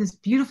this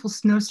beautiful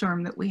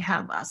snowstorm that we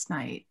had last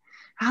night,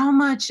 how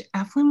much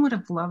Evelyn would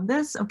have loved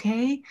this,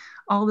 okay?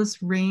 All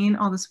this rain,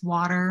 all this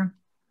water.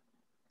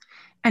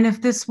 And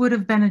if this would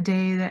have been a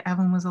day that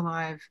Evelyn was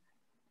alive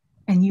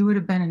and you would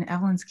have been in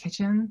Evelyn's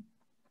kitchen,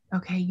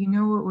 okay, you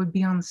know what would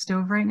be on the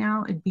stove right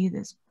now? It'd be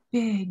this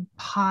big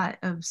pot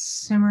of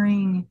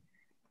simmering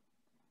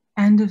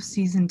end of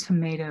season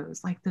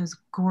tomatoes, like those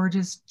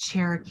gorgeous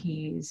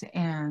Cherokees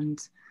and,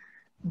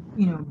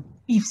 you know,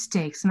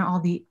 beefsteaks and all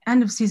the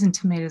end of season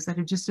tomatoes that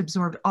have just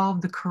absorbed all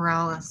of the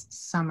Corrales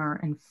summer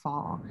and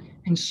fall.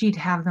 And she'd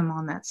have them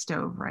on that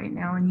stove right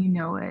now, and you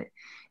know it.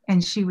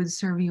 And she would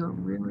serve you a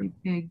really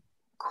big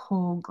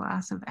cold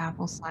glass of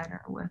apple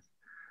cider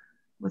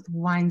with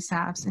wine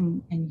saps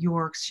and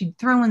Yorks. She'd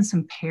throw in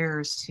some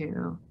pears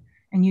too.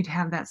 And you'd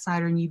have that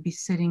cider, and you'd be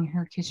sitting in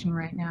her kitchen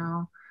right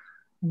now,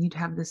 and you'd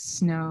have this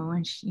snow,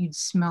 and you'd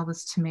smell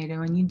this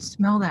tomato, and you'd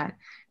smell that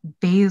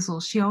basil.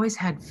 She always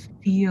had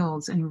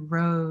fields and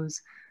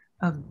rows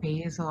of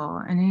basil.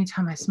 And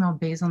anytime I smell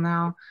basil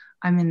now,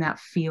 I'm in that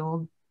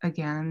field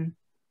again.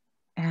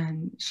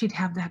 And she'd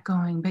have that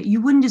going, but you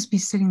wouldn't just be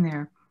sitting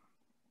there.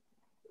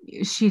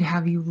 She'd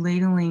have you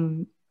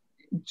ladling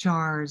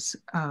jars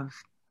of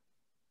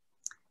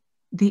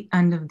the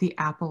end of the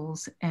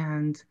apples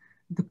and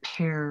the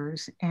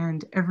pears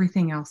and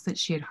everything else that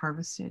she had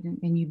harvested.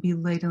 And you'd be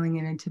ladling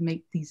it in to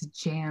make these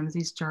jams,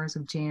 these jars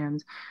of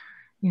jams,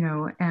 you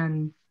know,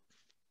 and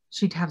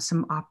she'd have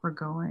some opera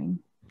going.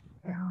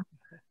 Yeah.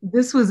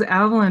 This was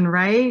Evelyn,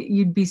 right?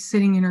 You'd be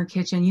sitting in her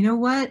kitchen. You know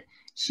what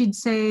she'd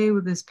say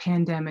with this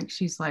pandemic?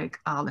 She's like,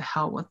 oh, the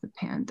hell with the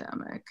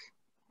pandemic.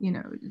 You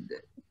know,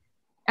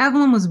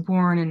 Evelyn was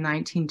born in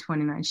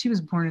 1929. She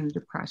was born in the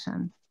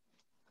Depression.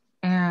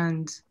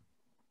 And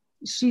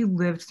she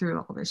lived through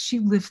all this. She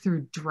lived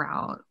through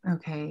drought,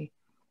 okay?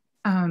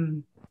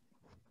 And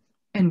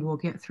we'll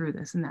get through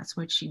this. And that's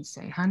what she'd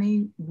say,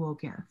 honey, we'll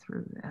get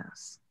through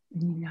this.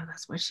 And you know,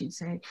 that's what she'd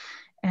say.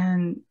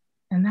 And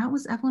that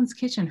was Evelyn's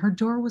kitchen. Her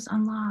door was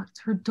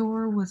unlocked. Her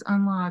door was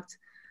unlocked.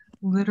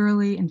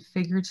 Literally and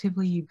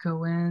figuratively, you'd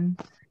go in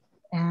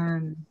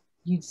and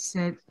you'd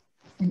sit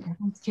in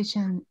Evelyn's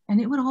kitchen and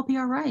it would all be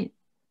all right.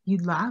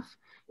 You'd laugh,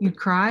 you'd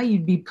cry,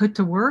 you'd be put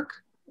to work,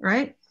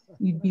 right?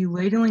 You'd be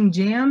ladling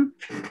jam,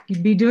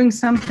 you'd be doing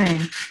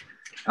something.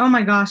 Oh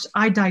my gosh,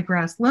 I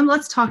digress.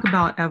 Let's talk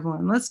about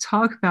Evelyn. Let's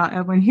talk about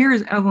Evelyn. Here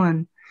is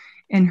Evelyn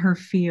in her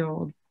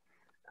field.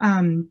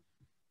 Let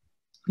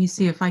me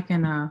see if I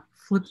can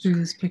flip through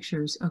these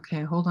pictures.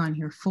 Okay, hold on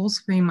here. Full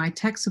screen. My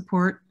tech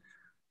support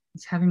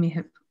is having me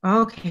hit.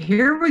 Okay,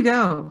 here we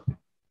go.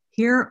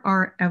 Here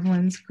are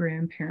Evelyn's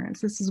grandparents.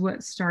 This is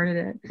what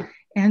started it.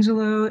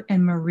 Angelo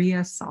and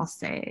Maria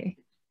Salse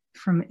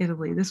from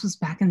Italy. This was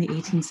back in the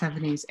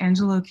 1870s.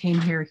 Angelo came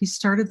here. He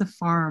started the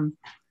farm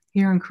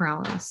here in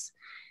Corrales.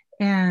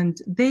 And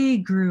they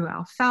grew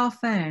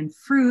alfalfa and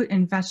fruit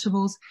and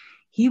vegetables.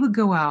 He would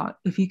go out,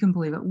 if you can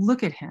believe it.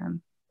 Look at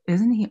him.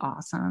 Isn't he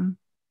awesome,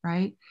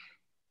 right?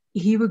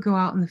 He would go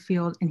out in the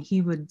field and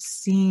he would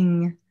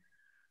sing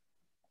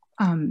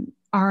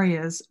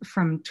arias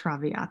from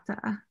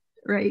Traviata,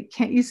 right?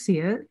 Can't you see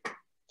it?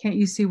 Can't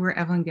you see where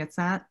Evelyn gets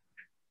that?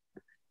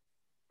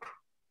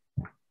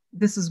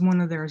 This is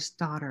one of their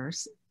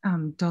daughters,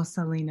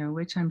 Dosalina,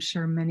 which I'm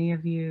sure many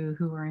of you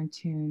who are in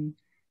tune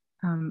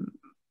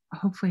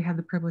hopefully had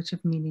the privilege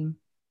of meeting.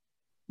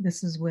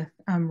 This is with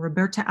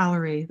Roberta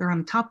Allery. They're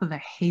on top of a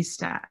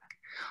haystack.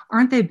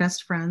 Aren't they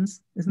best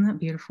friends? Isn't that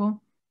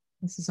beautiful?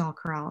 This is all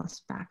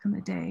Corrales back in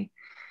the day.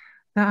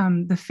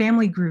 The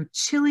family grew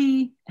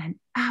chili and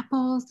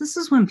apples. This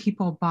is when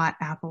people bought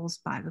apples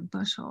by the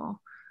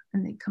bushel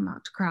and they'd come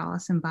out to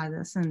Corrales and buy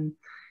this. And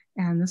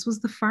this was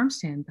the farm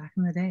stand back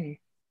in the day.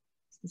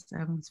 This is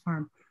Evelyn's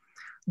farm.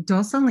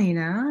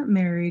 Dosalina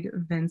married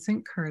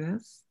Vincent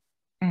Curtis.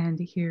 And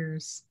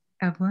here's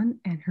Evelyn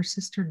and her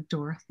sister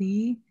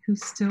Dorothy, who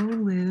still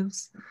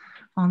lives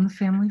on the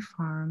family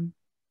farm.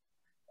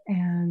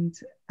 And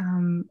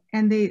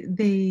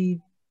they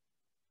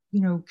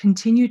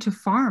continue to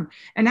farm.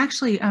 And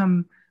actually,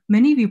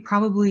 many of you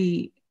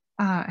probably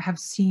have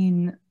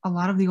seen a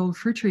lot of the old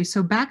fruit trees.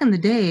 So back in the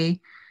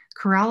day,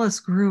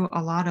 Corrales grew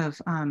a lot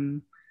of,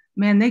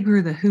 they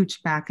grew the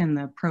hooch back in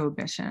the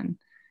Prohibition.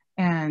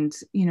 And,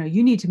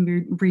 you need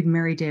to read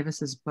Mary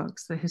Davis's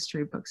books, the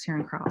history books here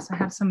in Corrales. I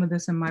have some of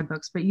this in my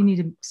books, but you need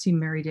to see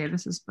Mary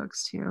Davis's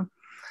books too.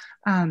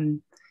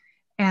 And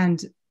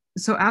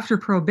so after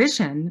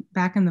Prohibition,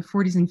 back in the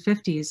 40s and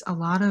 50s, a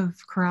lot of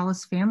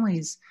Corrales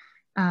families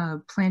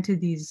planted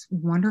these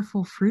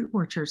wonderful fruit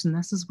orchards. And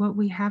this is what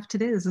we have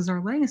today. This is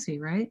our legacy,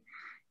 right?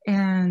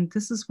 And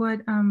this is what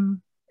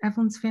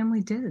Evelyn's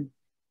family did.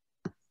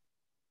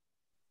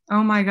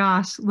 Oh my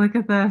gosh, look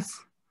at this.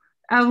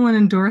 Evelyn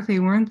and Dorothy,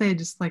 weren't they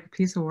just like a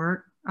piece of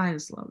work? I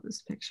just love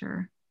this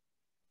picture.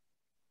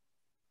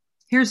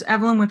 Here's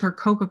Evelyn with her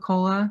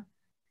Coca-Cola.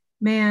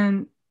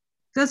 Man,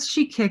 does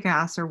she kick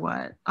ass or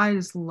what? I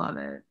just love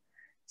it.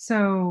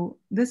 So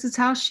this is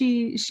how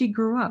she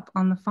grew up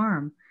on the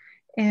farm.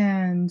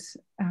 And,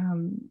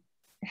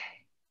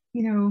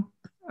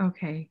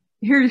 okay,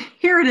 here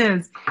it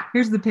is.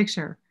 Here's the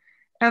picture.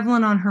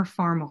 Evelyn on her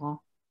farm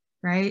hall,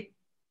 right?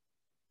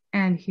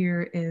 And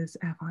here is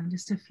Evelyn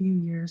just a few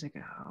years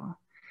ago.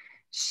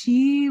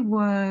 She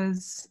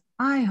was,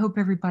 I hope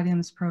everybody in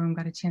this program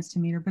got a chance to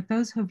meet her, but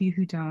those of you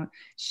who don't,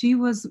 she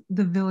was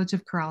the village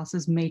of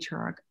Corrales'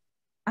 matriarch.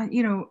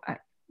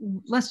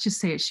 Let's just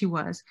say it, she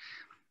was.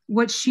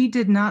 What she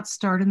did not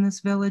start in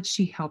this village,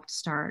 she helped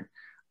start.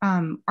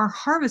 Our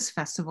Harvest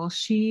Festival,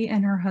 she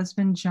and her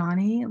husband,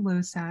 Johnny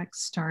Losak,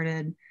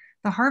 started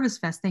the Harvest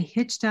Fest. They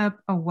hitched up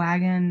a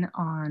wagon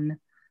on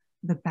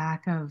the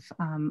back of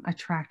a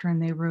tractor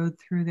and they rode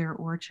through their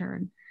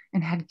orchard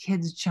and had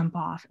kids jump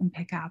off and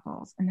pick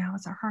apples. And now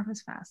it's our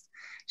Harvest Fest.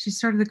 She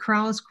started the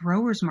Corrales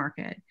Growers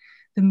Market,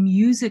 the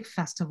music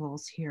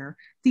festivals here,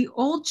 the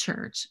old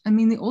church. I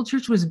mean, the old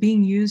church was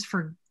being used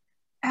for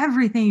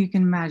everything you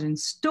can imagine,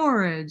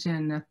 storage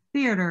and a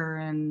theater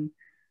and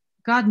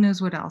God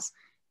knows what else.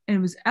 And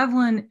it was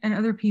Evelyn and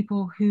other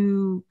people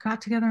who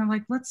got together and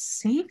like, let's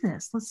save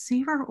this. Let's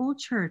save our old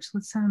church.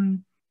 Let's,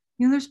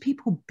 there's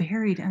people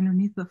buried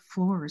underneath the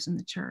floors in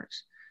the church.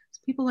 It's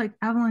people like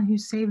Evelyn who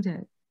saved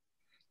it.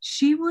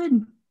 She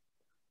would,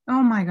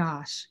 oh my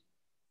gosh,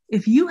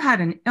 if you had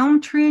an elm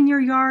tree in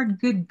your yard,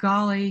 good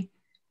golly,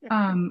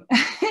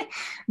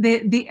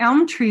 the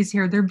elm trees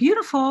here, they're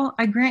beautiful,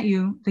 I grant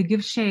you, they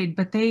give shade,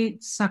 but they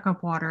suck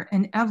up water.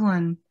 And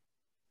Evelyn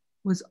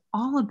was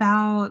all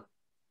about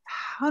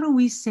how do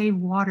we save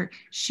water?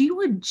 She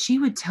would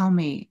tell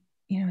me,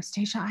 you know,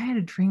 Stacia, I had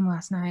a dream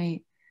last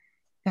night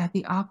that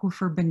the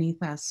aquifer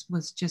beneath us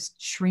was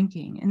just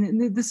shrinking.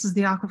 And this is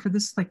the aquifer,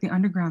 this is like the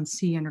underground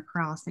sea under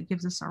Corrales that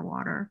gives us our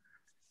water.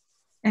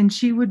 And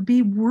she would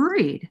be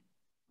worried.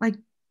 Like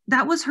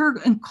that was her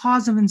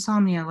cause of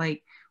insomnia,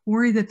 like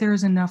worried that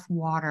there's enough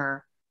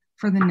water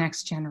for the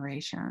next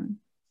generation.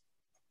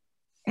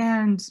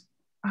 And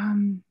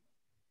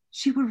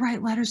she would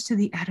write letters to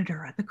the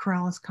editor at the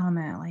Corrales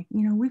Comment, like,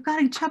 you know, we've got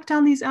to chop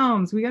down these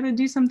elms. We got to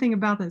do something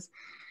about this.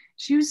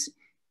 She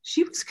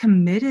was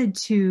committed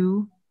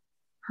to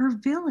her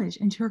village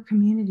and to her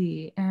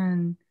community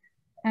and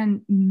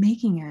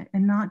making it,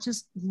 and not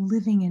just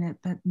living in it,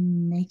 but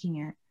making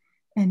it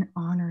and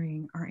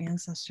honoring our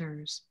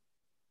ancestors.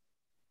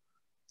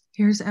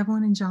 Here's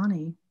Evelyn and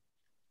Johnny.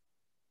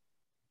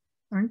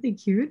 Aren't they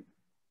cute?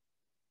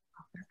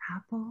 Oh, they're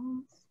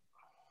apples.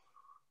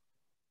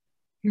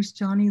 Here's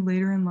Johnny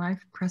later in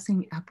life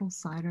pressing apple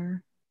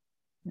cider.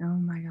 Oh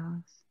my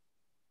gosh.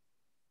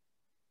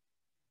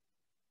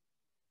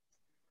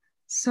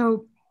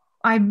 So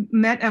I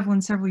met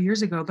Evelyn several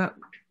years ago, but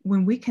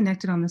when we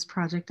connected on this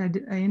project, I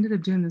ended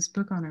up doing this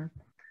book on her.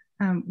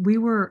 We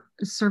were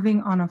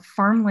serving on a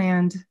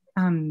farmland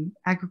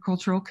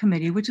agricultural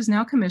committee, which is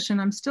now commission.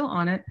 I'm still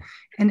on it.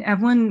 And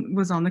Evelyn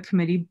was on the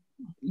committee,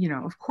 you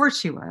know, of course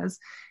she was.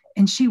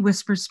 And she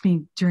whispers to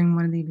me during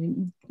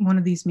one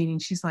of these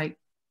meetings, she's like,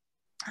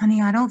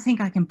 honey, I don't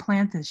think I can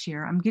plant this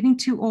year. I'm getting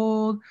too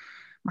old.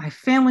 My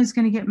family's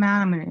going to get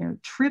mad. I'm going to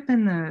trip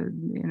in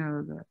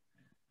the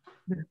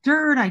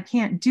dirt. I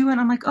can't do it.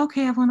 I'm like,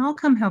 okay, Evelyn, I'll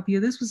come help you.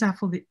 This was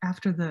after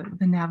the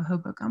Navajo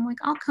book. I'm like,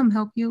 I'll come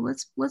help you.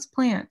 Let's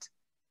plant.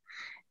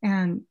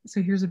 And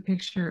so here's a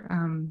picture.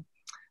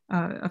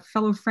 A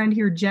fellow friend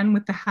here, Jen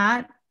with the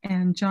hat,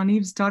 and John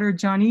Eve's daughter,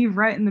 John Eve,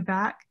 right in the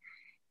back.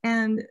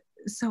 And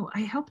so I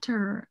helped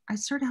her. I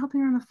started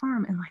helping her on the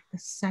farm. And like the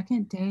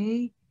second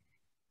day,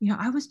 you know,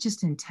 I was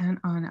just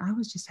I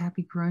was just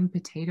happy growing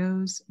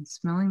potatoes and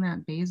smelling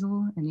that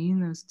basil and eating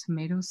those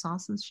tomato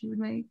sauces she would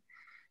make.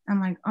 I'm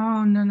like,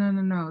 oh,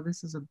 no,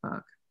 this is a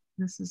book.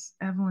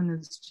 Evelyn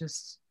is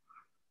just,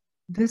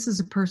 this is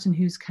a person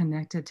who's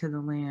connected to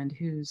the land,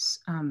 who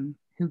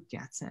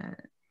gets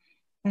it.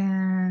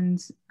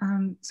 And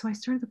so I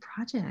started the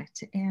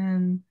project.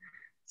 And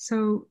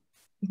so,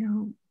 you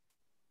know,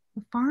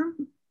 the farm,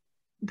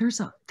 there's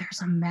a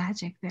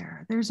magic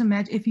there. There's a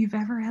magic. If you've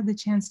ever had the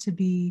chance to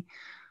be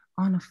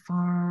on a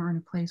farm or in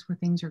a place where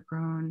things are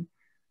grown,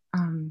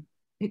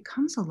 it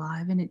comes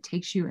alive and it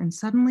takes you, and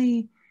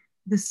suddenly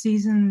the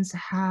seasons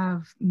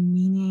have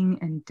meaning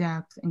and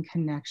depth and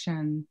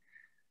connection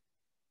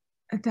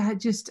that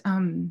just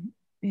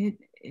it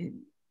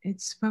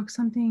spoke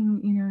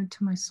something, you know,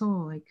 to my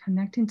soul, like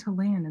connecting to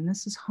land, and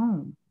this is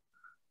home,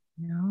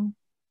 you know,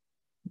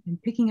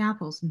 and picking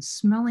apples and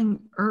smelling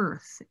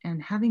earth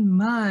and having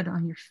mud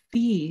on your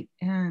feet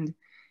and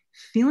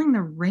feeling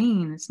the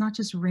rain. It's not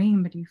just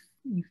rain, but you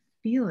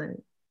feel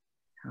it.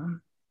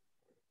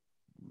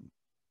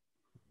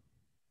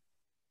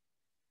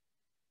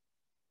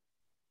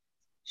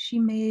 She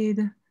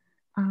made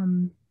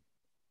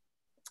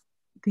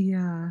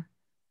the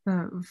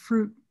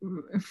fruit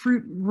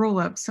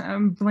roll-ups.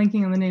 I'm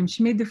blanking on the name.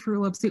 She made the fruit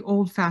roll-ups the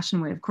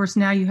old-fashioned way. Of course,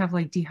 now you have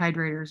like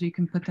dehydrators, you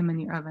can put them in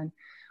the oven.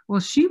 Well,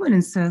 she would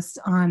insist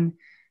on,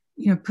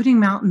 you know, putting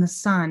them out in the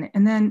sun,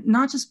 and then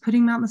not just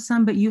putting them out in the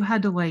sun, but you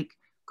had to like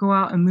go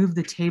out and move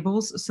the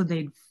tables so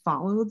they'd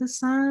follow the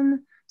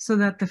sun so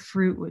that the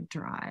fruit would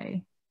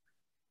dry,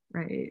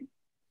 right?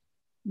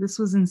 This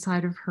was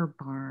inside of her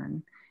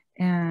barn.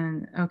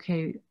 And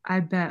okay, I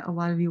bet a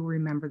lot of you will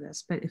remember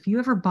this, but if you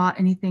ever bought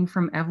anything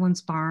from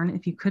Evelyn's barn,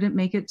 if you couldn't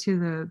make it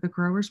to the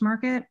growers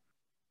market,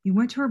 you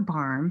went to her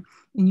barn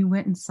and you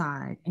went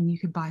inside and you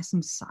could buy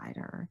some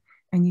cider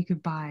and you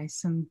could buy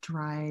some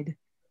dried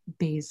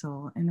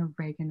basil and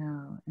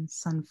oregano and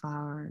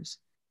sunflowers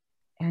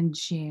and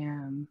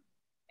jam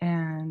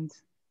and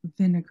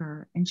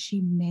vinegar. And she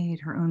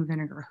made her own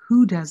vinegar.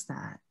 Who does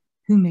that?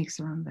 Who makes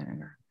their own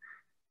vinegar?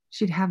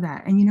 She'd have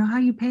that. And you know how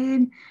you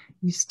paid?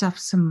 You stuffed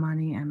some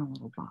money in a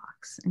little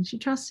box, and she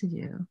trusted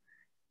you.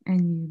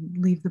 And you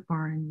leave the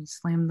barn and you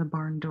slam the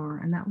barn door,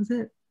 and that was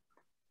it.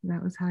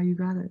 That was how you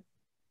got it.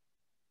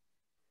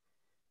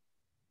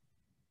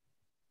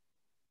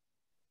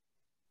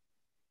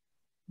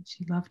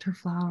 She loved her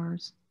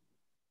flowers.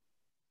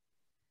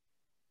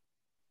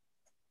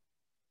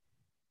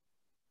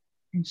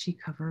 And she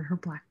covered her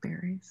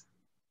blackberries.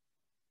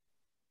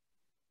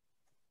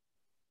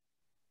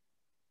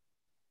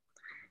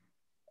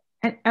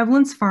 At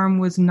Evelyn's farm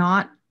was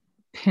not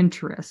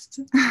Pinterest,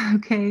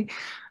 okay?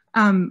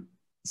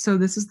 So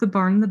this is the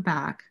barn in the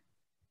back,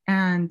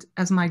 and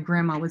as my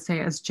grandma would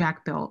say, as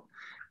Jack built.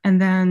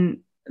 And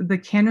then the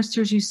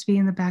canisters you see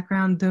in the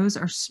background, those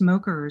are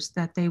smokers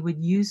that they would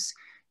use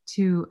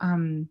to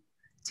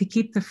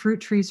keep the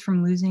fruit trees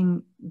from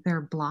losing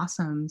their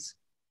blossoms,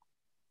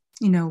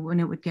 you know, when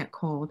it would get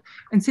cold.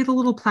 And see the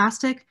little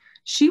plastic?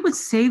 She would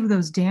save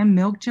those damn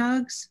milk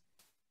jugs,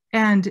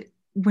 and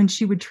when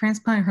she would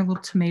transplant her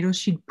little tomatoes,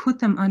 she'd put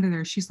them under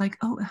there. She's like,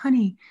 oh,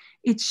 honey,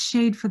 it's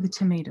shade for the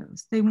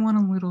tomatoes. They want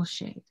a little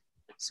shade.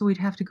 So we'd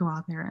have to go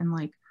out there and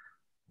like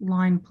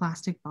line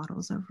plastic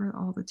bottles over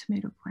all the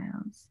tomato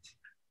plants.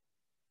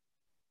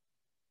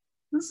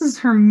 This is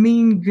her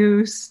mean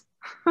goose.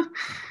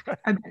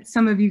 I bet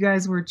some of you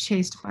guys were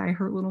chased by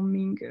her little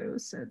mean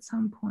goose at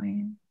some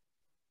point.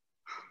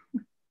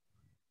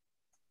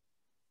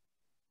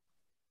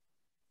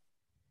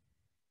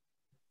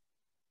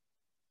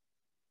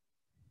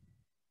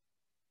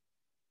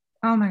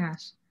 Oh my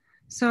gosh.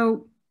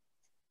 So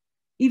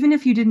even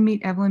if you didn't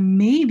meet Evelyn,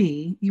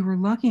 maybe you were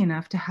lucky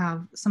enough to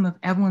have some of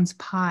Evelyn's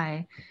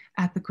pie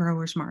at the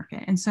growers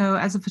market. And so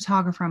as a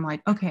photographer, I'm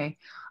like, okay,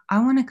 I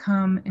want to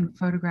come and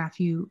photograph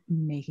you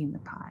making the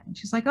pie. And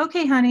she's like,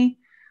 okay, honey,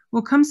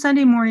 we'll come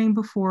Sunday morning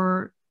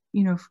before,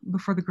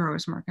 before the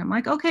growers market. I'm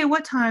like, okay,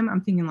 what time? I'm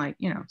thinking like,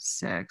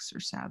 6 or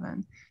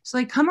 7. So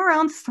like come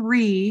around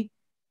 3.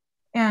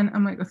 And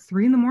I'm like,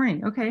 3 in the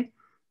morning. Okay.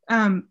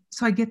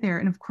 So I get there,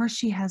 and of course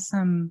she has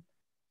some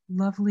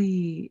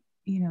lovely,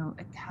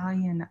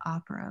 Italian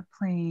opera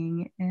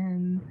playing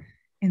in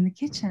the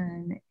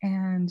kitchen,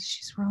 and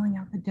she's rolling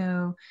out the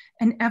dough.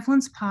 And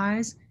Evelyn's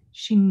pies,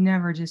 she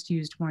never just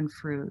used one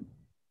fruit.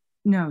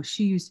 No,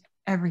 she used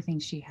everything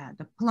she had,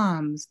 the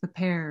plums, the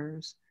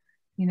pears,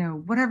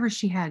 whatever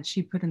she had,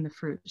 she put in the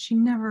fruit. She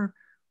never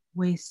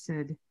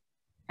wasted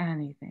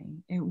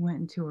anything. It went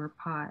into her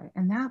pie.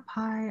 And that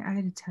pie, I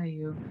got to tell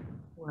you,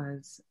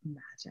 was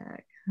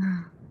magic.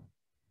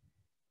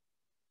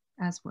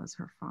 As was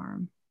her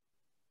farm.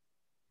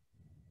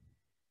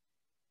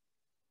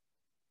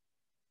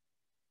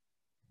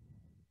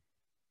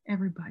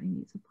 Everybody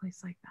needs a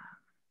place like that.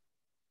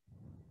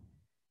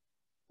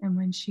 And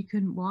when she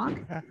couldn't walk,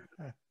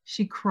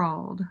 she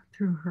crawled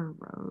through her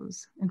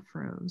rows and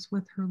froze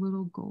with her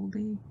little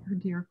Goldie, her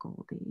dear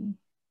Goldie.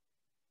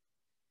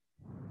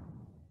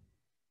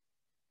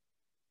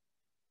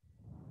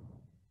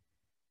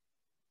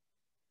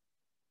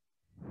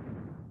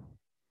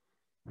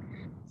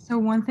 So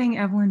one thing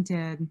Evelyn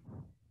did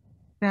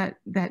that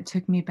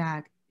took me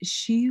back,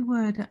 she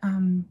would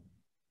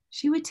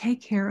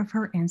take care of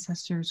her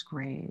ancestors'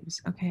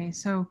 graves. Okay,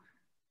 so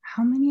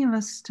how many of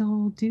us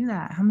still do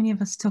that? How many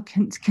of us still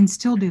can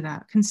still do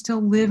that? Can still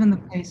live in the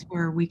place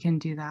where we can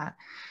do that?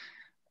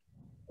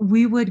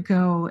 We would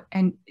go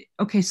and,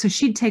 okay, so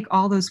she'd take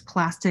all those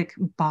plastic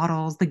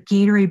bottles, the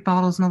Gatorade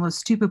bottles and all those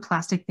stupid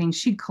plastic things,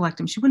 she'd collect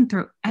them. She wouldn't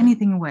throw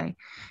anything away.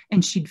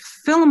 And she'd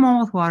fill them all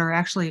with water.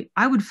 Actually,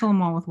 I would fill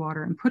them all with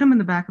water and put them in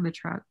the back of the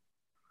truck.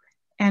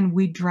 And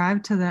we'd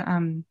drive to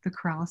the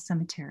Corrales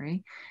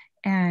Cemetery.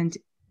 And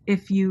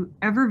if you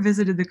ever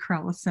visited the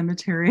Corrales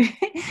Cemetery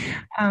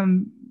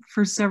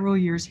for several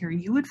years here,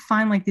 you would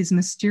find like these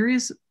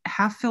mysterious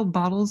half-filled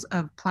bottles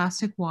of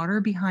plastic water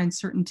behind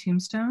certain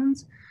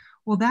tombstones.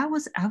 Well, that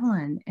was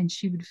Evelyn, and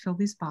she would fill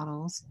these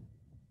bottles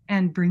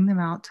and bring them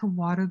out to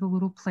water the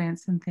little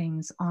plants and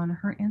things on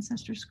her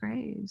ancestors'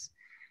 graves.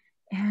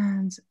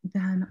 And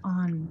then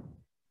on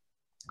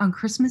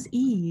Christmas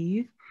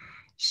Eve,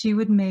 she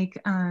would make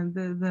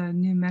the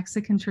New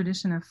Mexican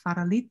tradition of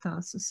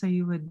farolitos. So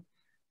you would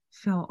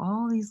fill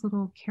all these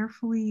little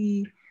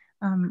carefully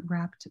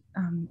wrapped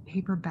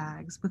paper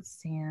bags with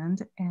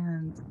sand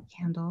and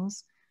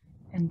candles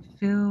and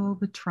fill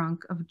the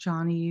trunk of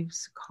John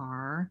Eve's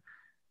car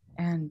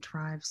and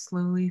drive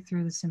slowly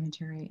through the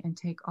cemetery and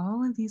take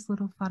all of these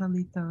little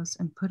farolitos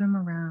and put them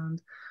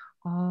around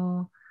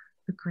all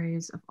the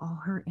graves of all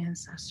her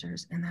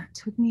ancestors. And that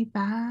took me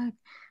back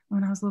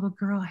when I was a little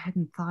girl. I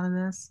hadn't thought of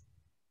this.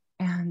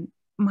 And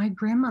my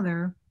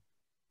grandmother,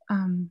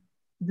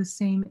 the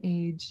same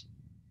age,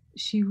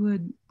 she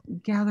would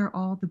gather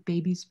all the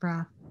baby's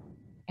breath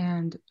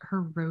and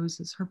her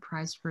roses, her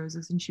prized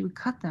roses, and she would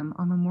cut them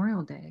on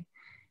Memorial Day.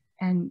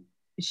 And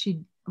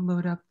she'd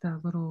load up the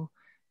little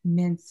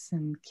mints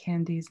and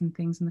candies and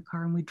things in the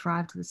car, and we'd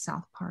drive to the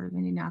south part of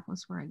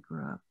Indianapolis where I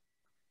grew up.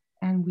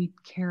 And we'd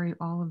carry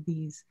all of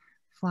these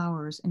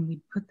flowers and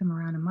we'd put them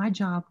around. And my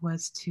job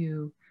was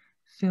to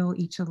fill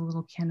each of the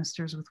little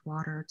canisters with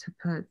water to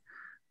put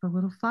the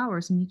little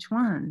flowers in each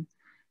one.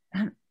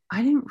 And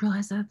I didn't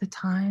realize that at the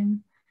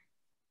time,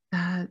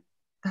 that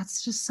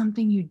that's just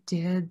something you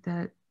did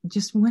that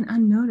just went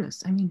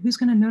unnoticed. I mean, who's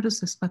going to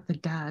notice this but the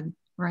dead,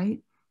 right?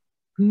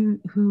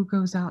 Who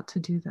goes out to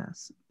do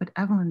this? But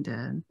Evelyn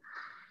did.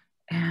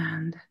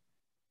 And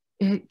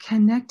it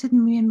connected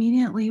me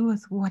immediately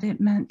with what it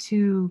meant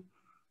to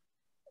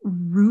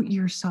root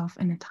yourself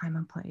in a time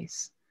and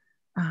place.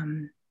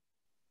 And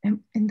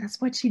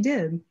that's what she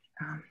did.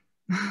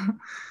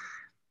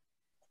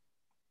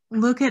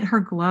 Look at her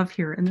glove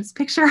here in this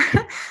picture.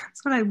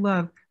 That's what I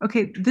love.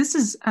 Okay, this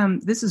is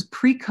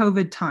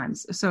pre-COVID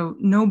times, so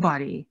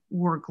nobody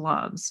wore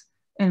gloves.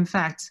 In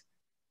fact,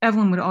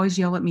 Evelyn would always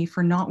yell at me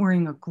for not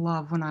wearing a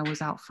glove when I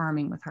was out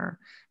farming with her.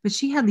 But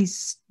she had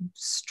these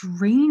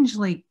strange,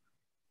 like,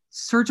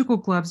 surgical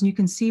gloves, and you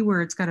can see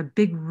where it's got a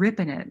big rip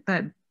in it.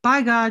 But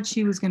by God,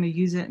 she was going to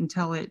use it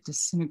until it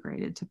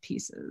disintegrated to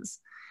pieces.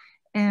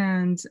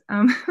 And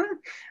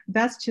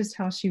that's just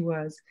how she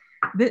was.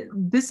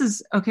 This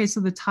is, okay, so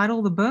the title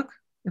of the book,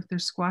 If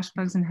There's Squash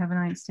Bugs in Heaven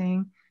I Ain't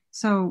Staying.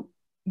 So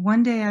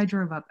one day I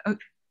drove up.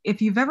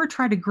 If you've ever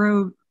tried to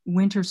grow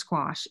winter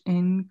squash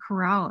in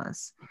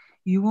Corrales,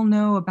 you will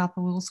know about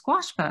the little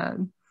squash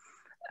bug.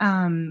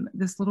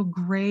 This little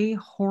gray,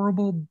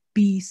 horrible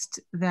beast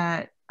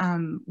that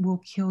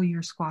will kill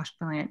your squash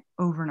plant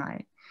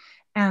overnight.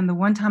 And the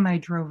one time I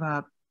drove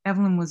up,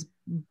 Evelyn was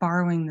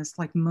borrowing this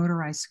like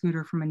motorized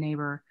scooter from a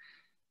neighbor,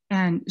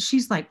 and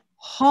she's like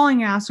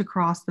hauling ass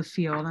across the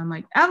field. I'm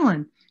like,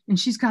 Evelyn, and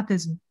she's got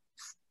this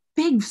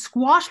big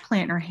squash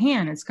plant in her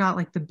hand. It's got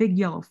like the big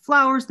yellow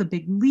flowers, the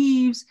big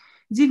leaves.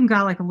 It's even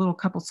got like a little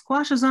couple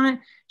squashes on it.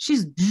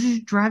 She's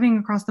driving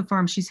across the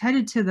farm. She's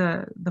headed to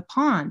the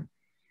pond.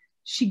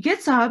 She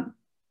gets up,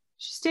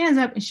 she stands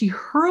up, and she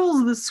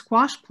hurls the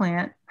squash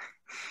plant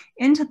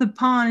into the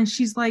pond. And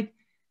she's like,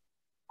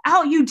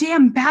 out, you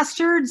damn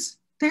bastards.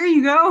 There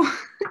you go.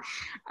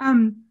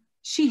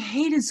 She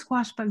hated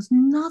squash bugs.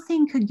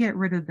 Nothing could get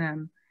rid of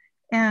them.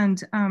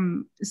 And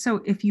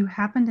so if you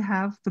happen to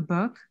have the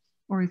book,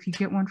 or if you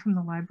get one from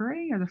the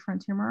library or the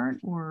Frontier Mart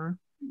or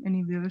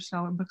any of the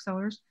other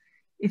booksellers,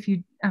 if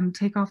you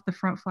take off the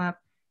front flap,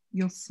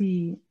 you'll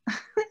see,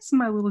 this is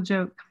my little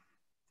joke,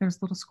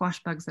 there's little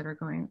squash bugs that are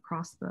going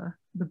across the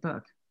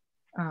book.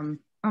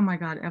 Oh my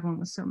God, Evelyn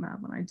was so mad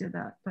when I did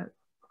that, but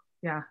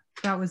yeah,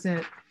 that was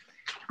it.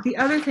 The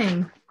other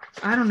thing,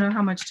 I don't know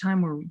how much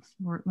time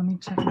we're let me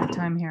check my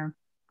time here.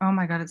 Oh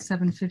my God, it's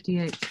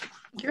 7:58.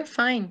 You're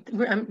fine.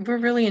 We're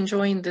really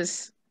enjoying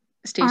this,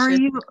 Stacia. Are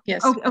you?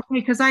 Yes. Oh, okay,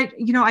 because I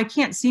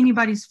can't see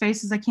anybody's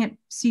faces. I can't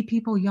see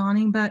people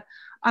yawning, but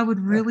I would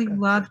really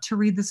love to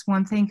read this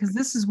one thing, because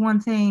this is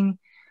one thing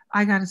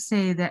I got to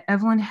say that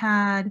Evelyn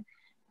had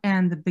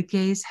and the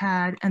Begays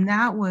had, and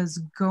that was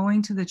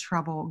going to the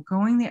trouble,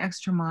 going the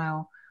extra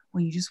mile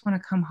when you just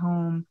want to come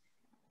home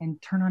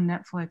and turn on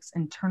Netflix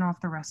and turn off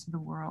the rest of the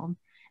world.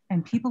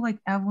 And people like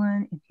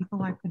Evelyn and people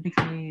like the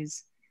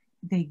Begays,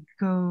 they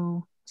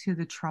go to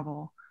the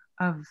trouble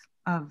of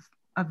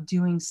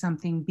doing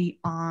something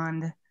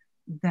beyond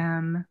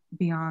them,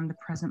 beyond the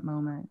present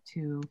moment,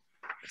 to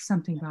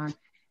something beyond.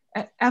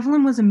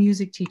 Evelyn was a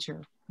music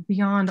teacher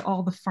beyond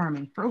all the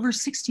farming for over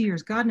 60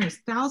 years. God knows,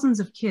 thousands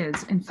of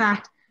kids. In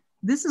fact,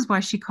 this is why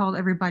she called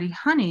everybody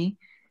honey,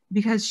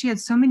 because she had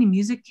so many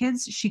music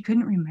kids, she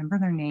couldn't remember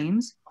their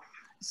names.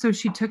 So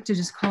she took to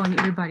just calling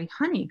everybody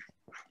honey.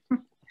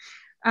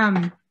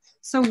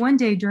 So one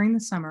day during the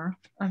summer,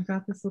 I've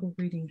got this little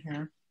reading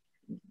here.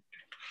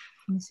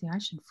 Let me see, I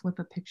should flip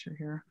a picture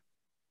here.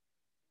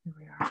 Here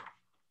we are.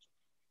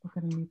 Look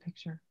at a new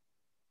picture.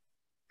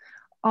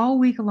 All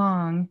week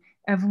long,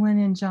 Evelyn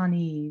and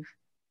John-Eve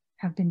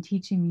have been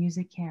teaching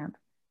music camp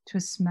to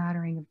a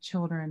smattering of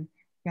children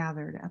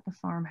gathered at the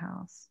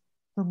farmhouse.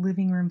 The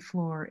living room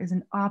floor is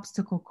an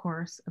obstacle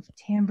course of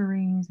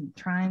tambourines and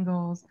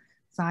triangles,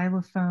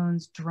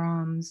 xylophones,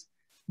 drums,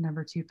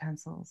 number 2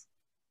 pencils.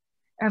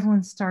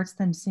 Evelyn starts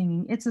them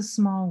singing, "It's a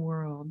Small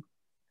World."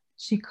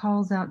 She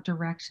calls out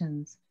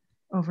directions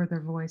over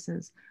their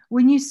voices.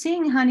 "When you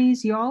sing,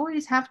 honeys, you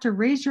always have to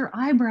raise your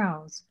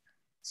eyebrows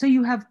so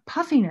you have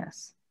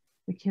puffiness."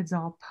 The kids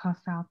all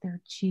puff out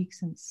their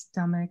cheeks and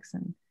stomachs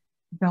and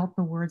belt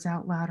the words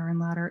out louder and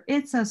louder.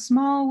 "It's a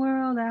small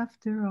world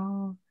after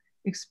all,"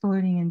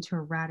 exploding into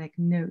erratic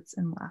notes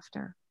and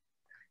laughter.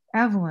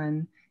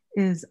 Evelyn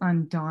is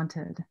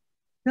undaunted.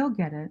 They'll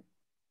get it.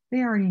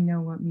 They already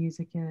know what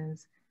music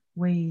is,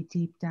 way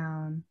deep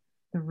down,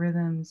 the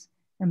rhythms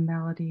and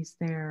melodies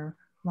there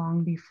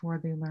long before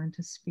they learned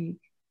to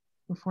speak,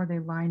 before they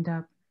lined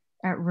up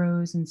at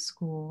rows in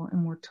school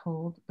and were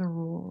told the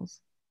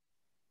rules.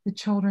 The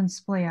children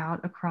splay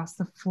out across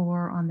the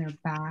floor on their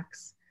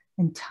backs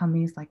and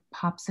tummies like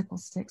popsicle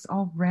sticks,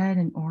 all red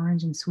and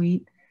orange and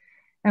sweet.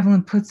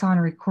 Evelyn puts on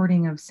a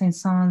recording of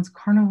Saint-Saëns'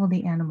 Carnival of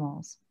the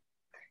Animals.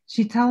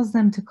 She tells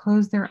them to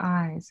close their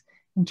eyes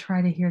and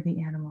try to hear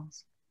the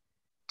animals.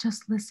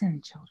 "Just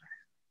listen, children."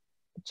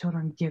 The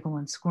children giggle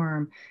and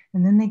squirm,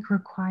 and then they grow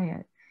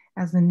quiet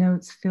as the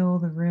notes fill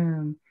the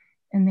room,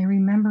 and they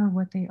remember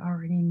what they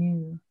already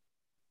knew.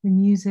 The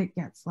music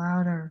gets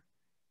louder,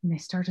 and they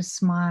start to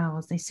smile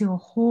as they see a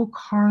whole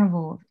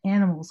carnival of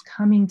animals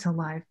coming to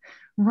life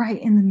right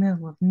in the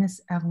middle of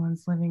Miss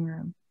Evelyn's living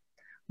room.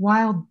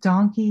 Wild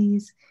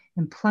donkeys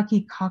and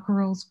plucky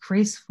cockerels,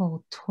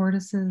 graceful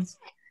tortoises,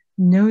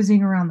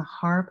 nosing around the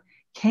harp,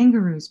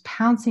 kangaroos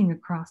pouncing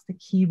across the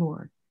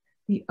keyboard.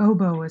 The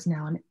oboe is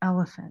now an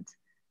elephant,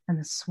 and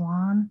the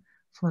swan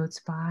floats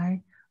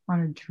by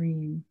on a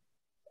dream.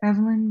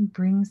 Evelyn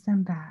brings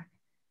them back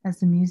as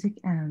the music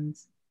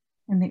ends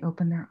and they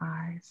open their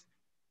eyes.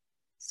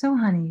 "So,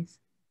 honeys,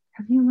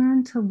 have you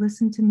learned to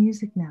listen to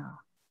music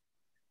now?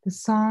 The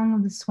song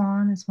of the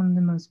swan is one of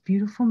the most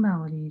beautiful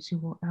melodies you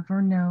will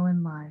ever know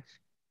in life.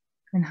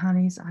 And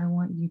honeys, I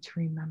want you to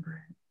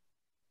remember it."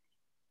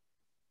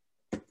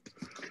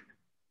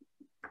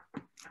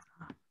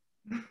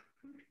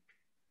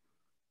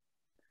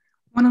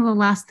 One of the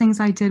last things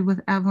I did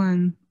with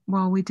Evelyn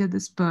while we did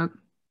this book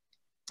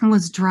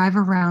was drive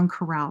around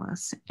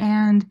Corrales.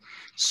 And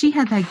she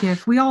had that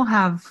gift. We all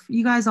have,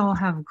 you guys all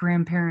have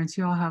grandparents,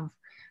 you all have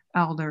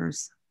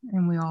elders,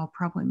 and we all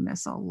probably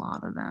miss a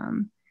lot of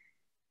them.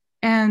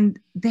 And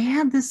they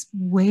had this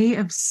way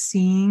of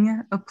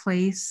seeing a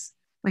place,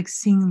 like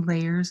seeing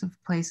layers of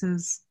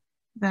places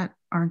that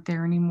aren't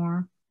there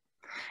anymore.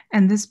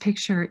 And this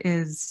picture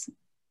is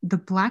the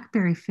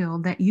blackberry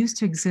field that used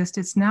to exist.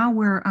 It's now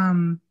where,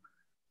 oh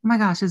my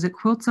gosh, is it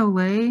Quilts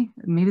Olay?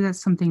 Maybe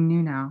that's something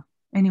new now.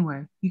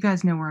 Anyway, you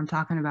guys know where I'm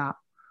talking about.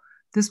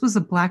 This was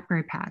a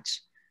blackberry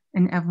patch,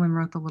 and Evelyn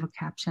wrote the little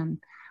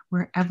caption,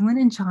 where Evelyn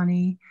and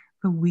Johnny,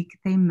 the week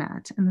they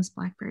met in this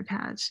blackberry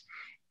patch.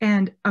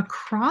 And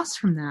across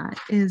from that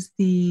is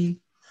the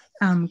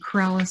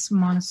Corrales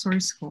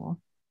Montessori School,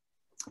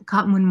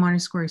 Cottonwood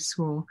Montessori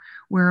School,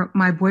 where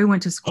my boy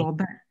went to school,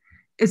 but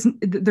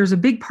there's a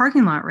big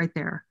parking lot right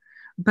there.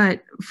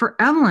 But for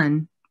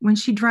Evelyn, when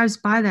she drives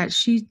by that,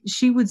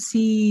 she would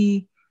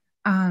see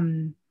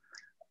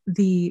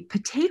the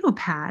potato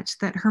patch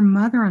that her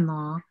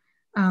mother-in-law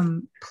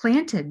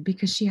planted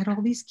because she had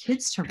all these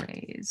kids to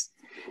raise.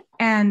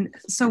 And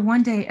so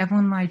one day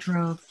Evelyn and I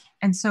drove,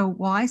 and so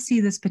while I see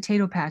this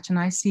potato patch and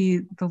I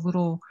see the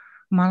little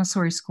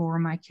Montessori school where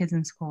my kids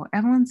in school,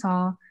 Evelyn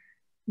saw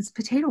this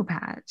potato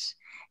patch.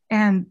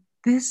 And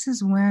this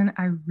is when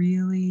I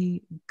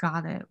really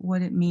got it,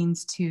 what it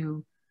means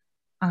to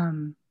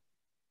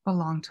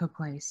belong to a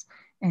place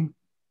and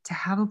to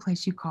have a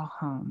place you call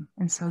home.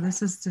 And so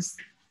this is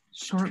just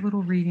short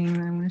little reading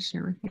that I'm going to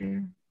share with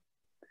you.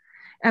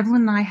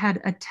 Evelyn and I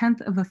had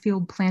 1/10 of a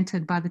field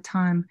planted by the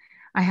time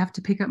I have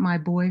to pick up my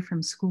boy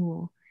from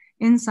school.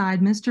 Inside,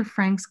 Mr.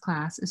 Frank's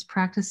class is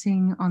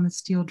practicing on the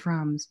steel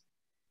drums.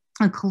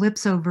 A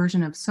calypso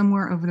version of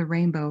Somewhere Over the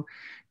Rainbow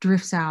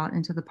drifts out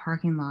into the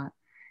parking lot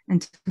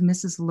and to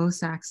Mrs.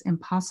 Losak's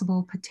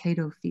impossible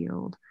potato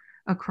field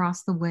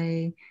across the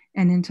way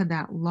and into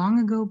that long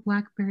ago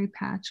blackberry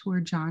patch where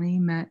Johnny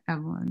met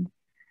Evelyn.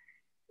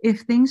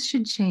 If things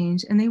should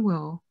change, and they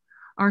will,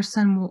 our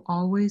son will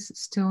always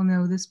still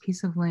know this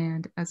piece of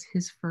land as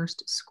his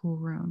first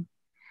schoolroom.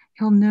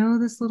 He'll know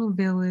this little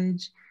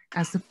village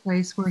as the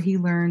place where he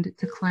learned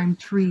to climb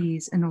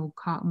trees in old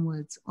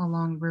cottonwoods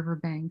along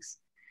riverbanks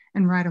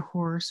and ride a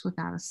horse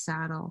without a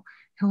saddle.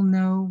 He'll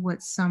know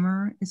what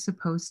summer is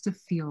supposed to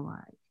feel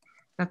like,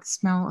 that the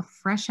smell of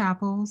fresh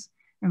apples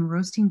and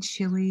roasting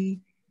chili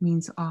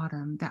means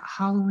autumn, that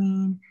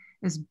Halloween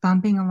is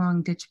bumping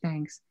along ditch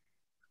banks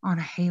on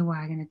a hay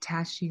wagon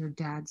attached to your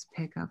dad's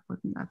pickup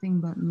with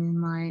nothing but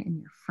moonlight and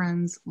your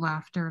friends'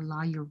 laughter,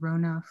 La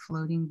Llorona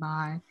floating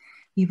by.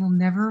 He will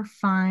never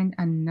find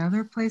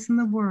another place in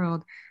the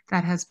world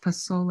that has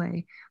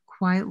pozole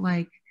quite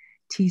like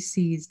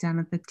TC's down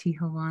at the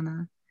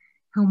Tijuana.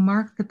 He'll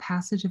mark the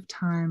passage of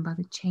time by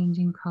the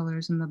changing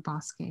colors in the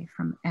bosque,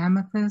 from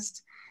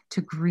amethyst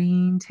to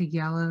green to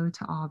yellow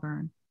to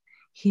auburn.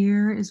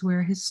 Here is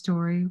where his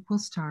story will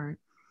start,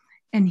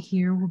 and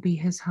here will be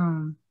his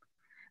home.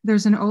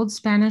 There's an old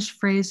Spanish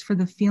phrase for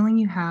the feeling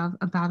you have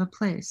about a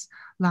place,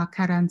 la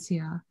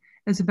carencia.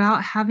 It's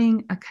about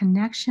having a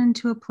connection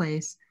to a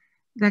place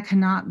that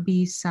cannot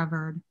be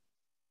severed.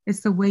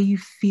 It's the way you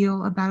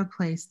feel about a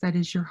place that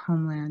is your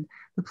homeland,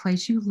 the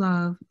place you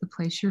love, the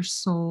place your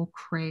soul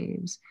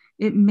craves.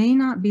 It may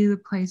not be the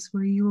place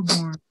where you were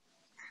born,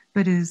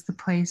 but it is the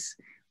place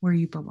where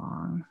you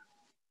belong.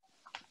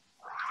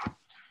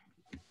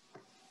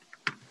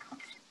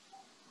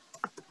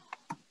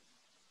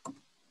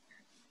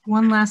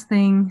 One last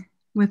thing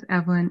with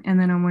Evelyn, and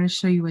then I want to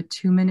show you a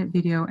 2-minute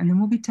video, and then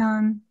we'll be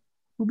done.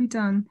 We'll be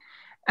done.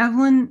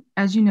 Evelyn,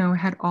 as you know,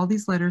 had all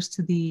these letters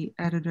to the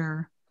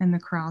editor in the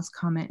Corrales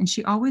comment, and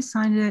she always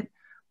signed it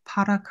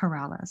para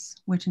Corrales,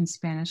 which in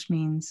Spanish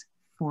means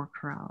for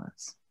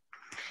Corrales.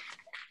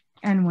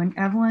 And when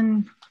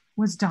Evelyn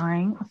was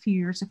dying a few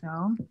years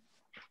ago,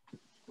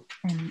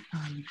 in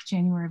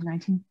January of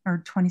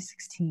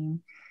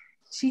 2016,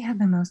 she had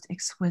the most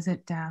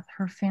exquisite death.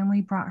 Her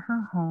family brought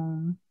her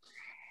home,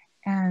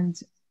 and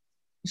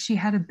she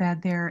had a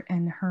bed there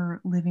in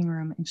her living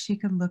room, and she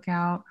could look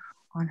out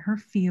on her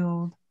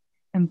field,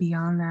 and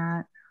beyond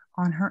that,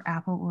 on her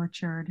apple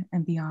orchard,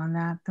 and beyond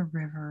that, the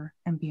river,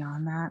 and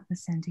beyond that, the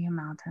Cynthia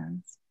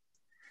Mountains.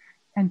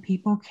 And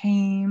people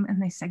came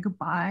and they said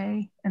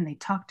goodbye, and they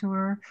talked to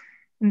her,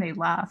 and they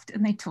laughed,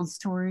 and they told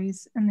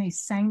stories, and they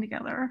sang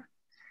together.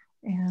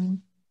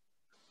 And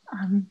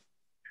I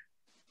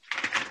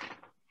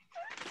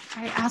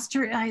asked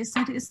her, I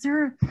said,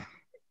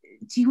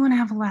 do you want to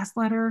have a last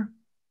letter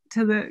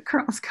to the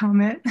Corrales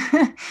comment?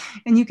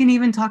 And you can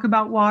even talk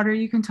about water.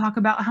 You can talk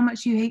about how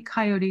much you hate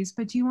coyotes,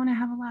 but do you want to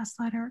have a last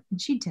letter?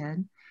 And she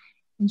did.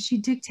 And she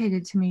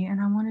dictated to me,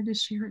 and I wanted to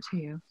share it to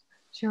you,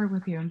 share it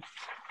with you.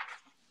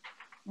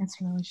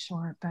 It's really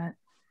short, but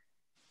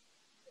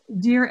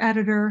dear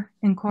editor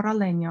in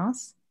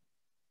Corraleños,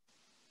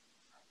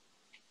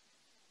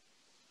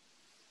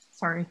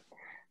 sorry,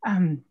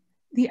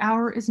 the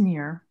hour is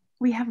near.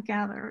 We have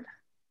gathered,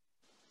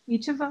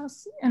 each of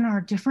us in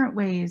our different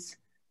ways,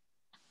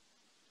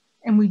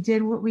 and we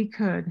did what we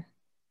could,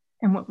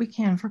 and what we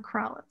can for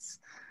Corrales.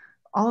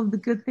 All of the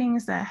good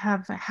things that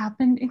have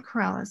happened in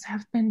Corrales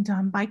have been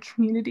done by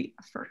community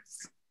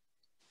efforts.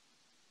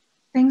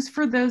 Thanks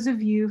for those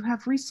of you who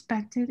have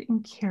respected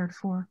and cared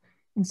for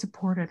and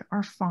supported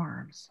our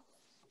farms.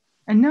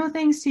 And no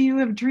thanks to you who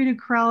have treated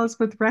Corrales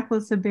with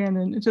reckless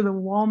abandon to the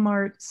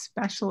Walmart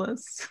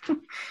specialists.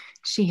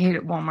 She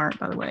hated Walmart,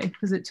 by the way,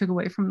 because it took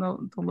away from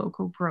the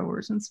local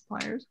growers and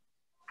suppliers.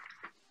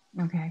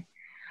 Okay.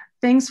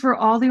 Thanks for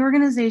all the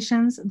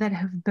organizations that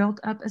have built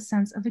up a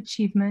sense of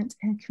achievement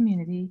and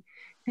community.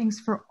 Thanks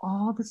for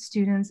all the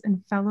students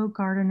and fellow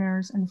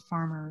gardeners and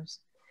farmers.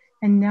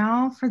 And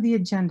now for the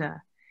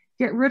agenda.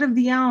 Get rid of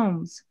the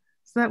elms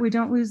so that we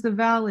don't lose the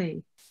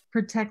valley.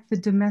 Protect the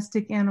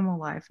domestic animal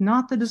life,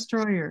 not the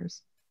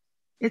destroyers.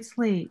 It's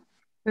late,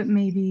 but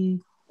maybe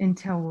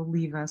Intel will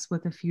leave us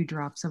with a few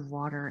drops of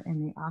water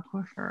in the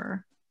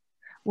aquifer.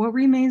 What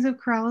remains of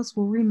Corrales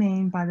will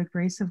remain by the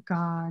grace of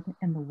God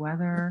and the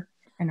weather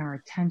and our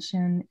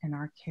attention and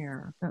our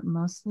care, but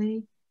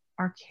mostly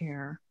our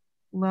care.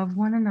 Love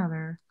one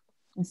another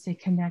and stay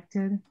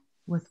connected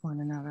with one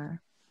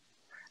another.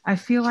 I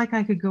feel like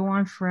I could go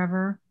on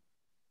forever,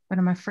 but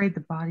I'm afraid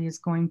the body is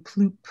going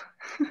ploop.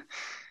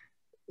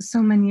 So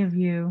many of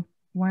you,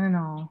 one and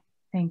all,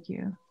 thank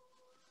you.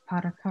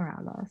 Para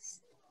Corrales,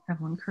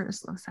 Evelyn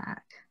Curtis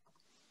Losack.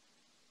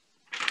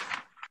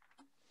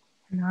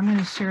 And now I'm going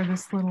to share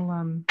this little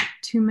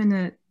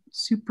 2-minute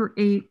Super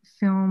 8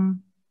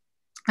 film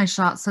I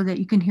shot so that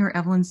you can hear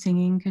Evelyn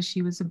singing, because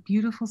she was a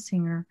beautiful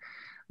singer.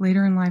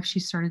 Later in life, she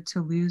started to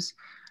lose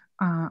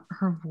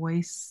her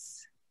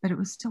voice, but it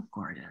was still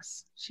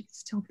gorgeous. She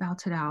still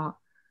belted out.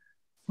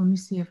 Let me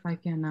see if I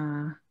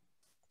can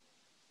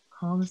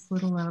call this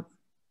little up.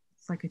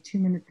 It's like a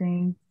 2-minute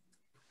thing.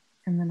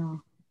 And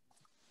then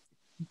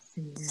let's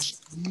see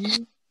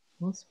here.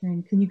 Full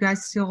screen. Can you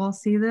guys still all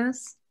see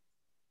this?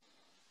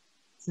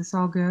 Is this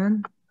all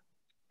good?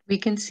 We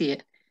can see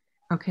it.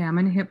 Okay, I'm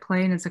gonna hit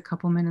play and it's a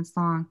couple minutes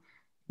long.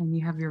 And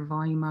you have your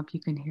volume up, you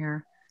can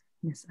hear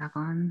Miss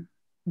Evelyn.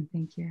 And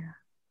thank you.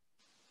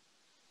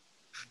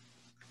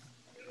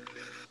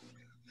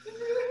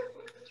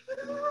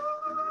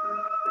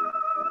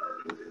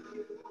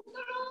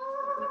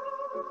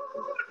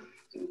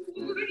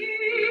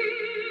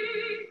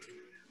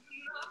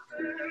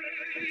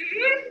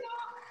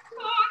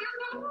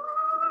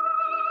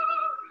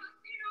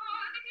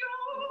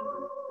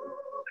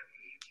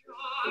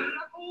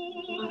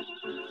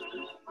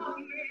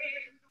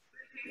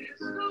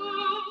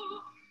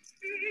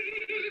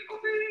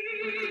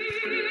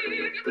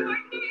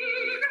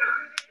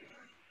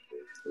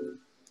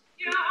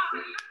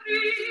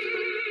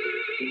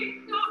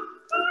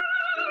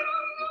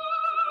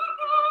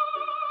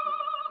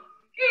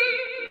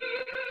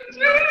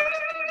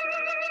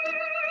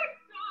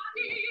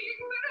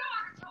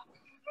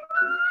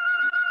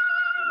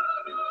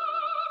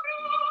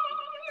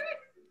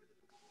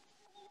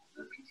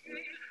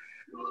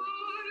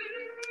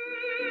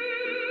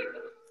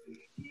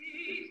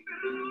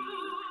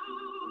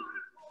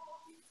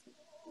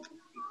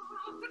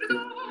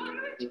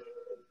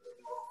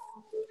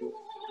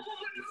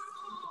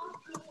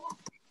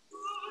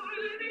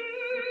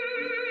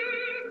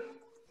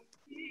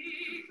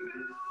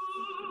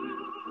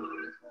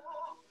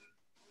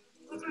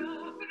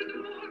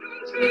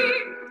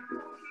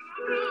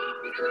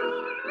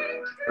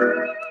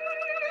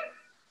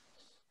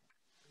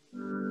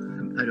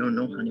 I don't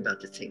know, honey, about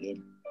the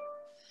singing.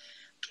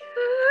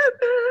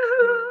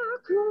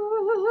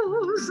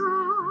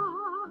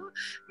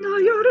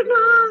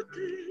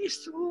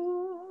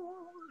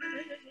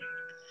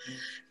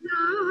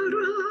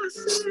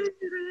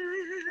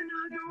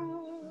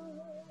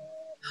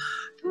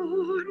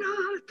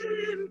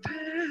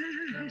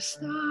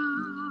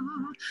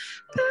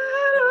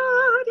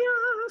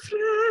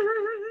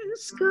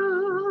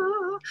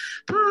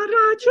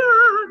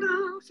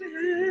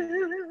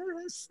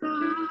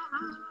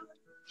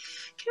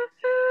 Che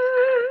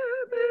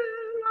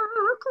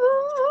bella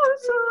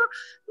cosa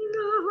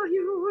la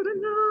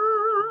giornata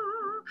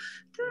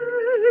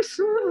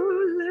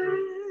sole.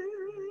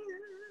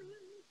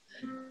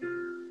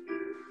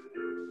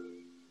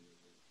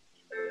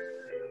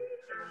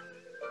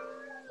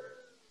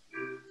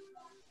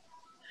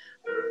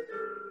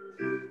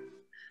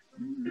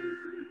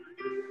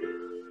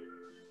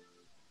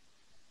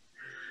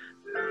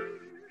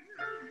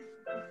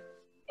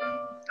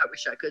 I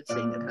wish I could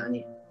sing it,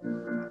 honey.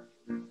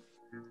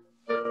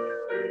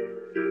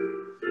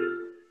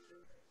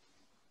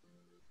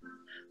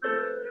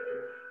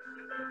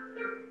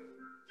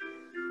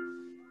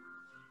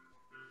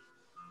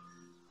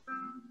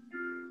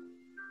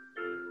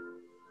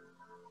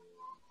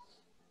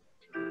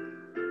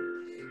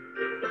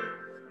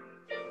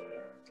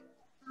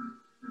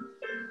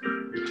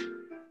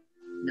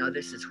 Now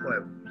this is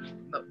where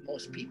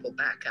most people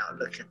back out.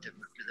 Look at the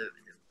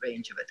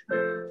range of it.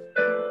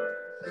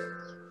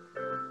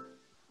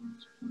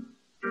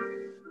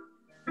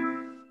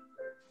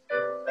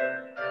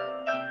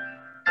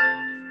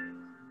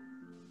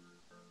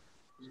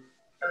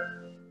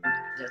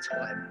 That's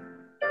why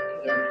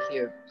don't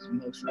hear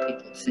most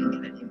people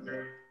singing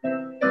anymore.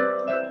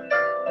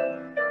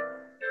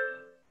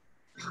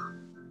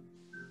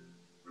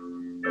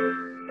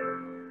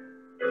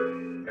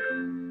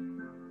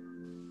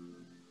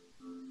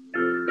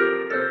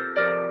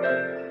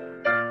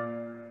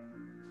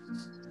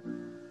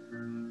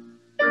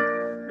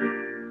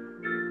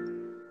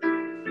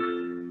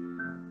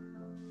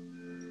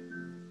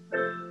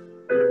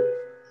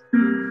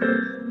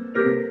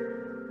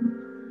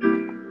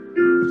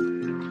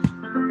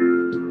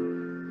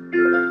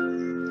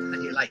 How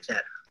do you like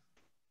that?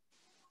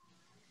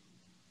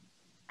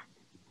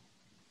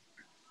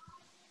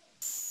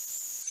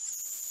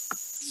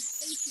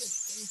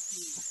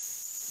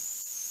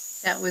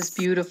 That was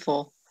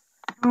beautiful.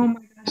 Oh my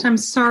gosh, I'm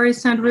sorry,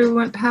 Sandra, we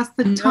went past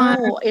the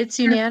time. No, it's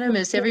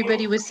unanimous.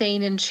 Everybody was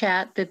saying in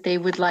chat that they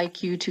would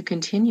like you to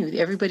continue.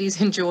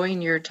 Everybody's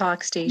enjoying your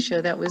talk,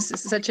 Stacia. That was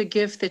such a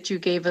gift that you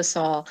gave us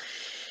all.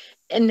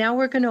 And now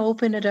we're going to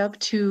open it up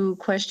to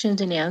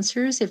questions and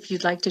answers. If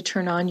you'd like to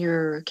turn on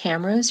your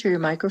cameras or your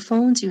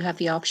microphones, you have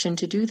the option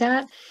to do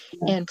that.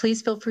 And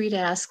please feel free to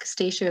ask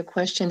Stacia a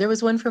question. There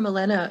was one from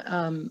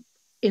Elena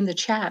in the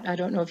chat. I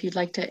don't know if you'd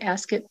like to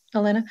ask it,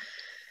 Elena.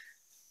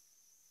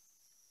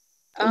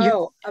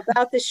 Oh,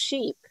 about the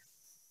sheep.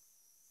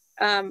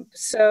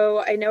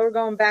 So I know we're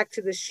going back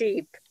to the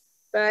sheep,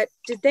 but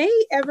did they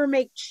ever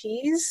make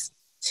cheese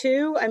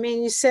too? I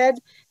mean, you said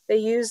they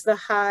used the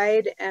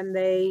hide and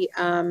they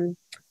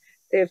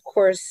of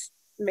course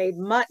made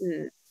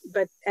mutton,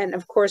 and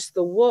of course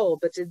the wool,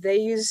 but did they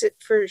use it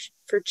for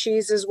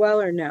cheese as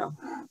well or no?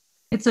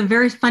 It's a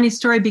very funny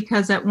story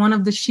because at one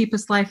of the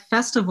Sheepest Life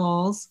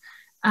festivals,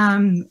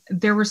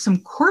 there were some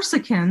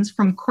Corsicans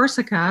from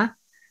Corsica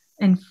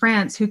in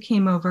France who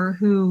came over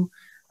who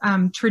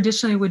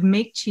traditionally would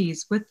make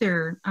cheese with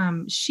their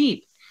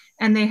sheep.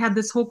 And they had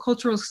this whole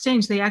cultural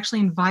exchange. They actually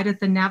invited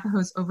the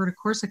Navajos over to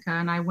Corsica,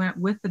 and I went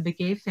with the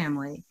Begay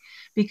family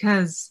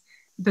because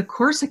the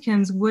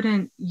Corsicans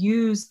wouldn't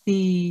use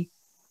the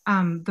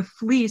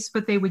fleece,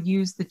 but they would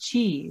use the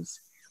cheese,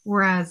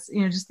 whereas,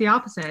 you know, just the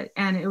opposite.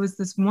 And it was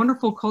this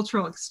wonderful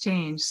cultural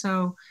exchange.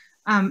 So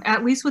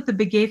at least with the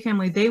Begay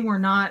family, they were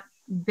not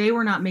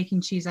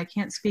making cheese. I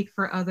can't speak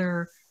for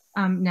other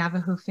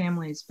Navajo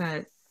families,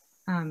 but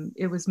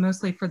it was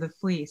mostly for the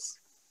fleece.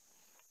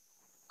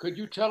 Could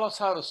you tell us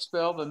how to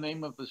spell the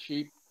name of the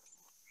sheep?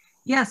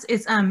 Yes,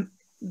 it's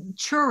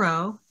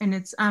churro, and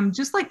it's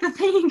just like the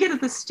thing you get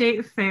at the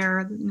state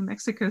fair, the New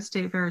Mexico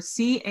State Fair,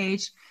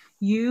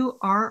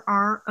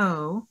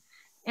 CHURRO.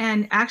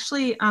 And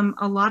actually,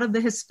 a lot of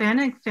the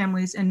Hispanic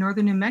families in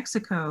northern New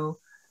Mexico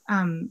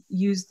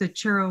use the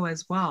churro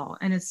as well,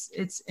 and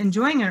it's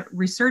enjoying a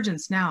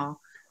resurgence now.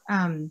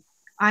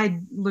 I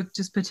look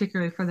just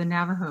particularly for the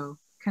Navajo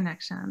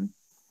connection.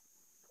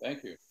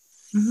 Thank you.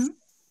 Mm-hmm.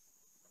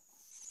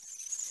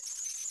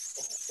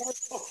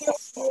 Those were two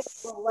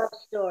beautiful love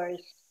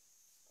stories.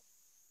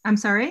 I'm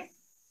sorry?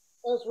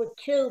 Those were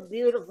two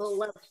beautiful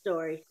love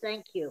stories.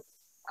 Thank you.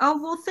 Oh,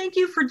 well, thank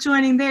you for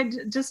joining. They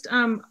just,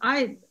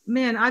 I've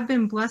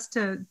been blessed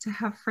to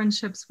have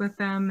friendships with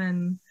them,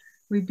 and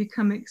we've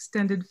become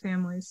extended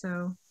family.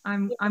 So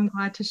I'm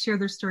glad to share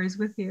their stories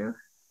with you.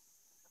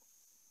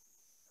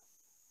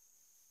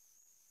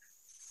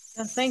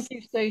 And thank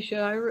you,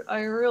 Stacia.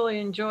 I really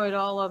enjoyed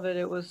all of it.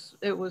 It was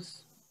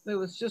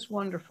just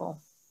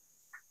wonderful.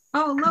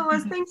 Oh,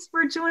 Lois, thanks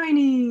for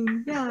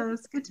joining.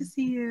 Yes, good to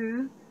see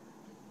you.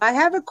 I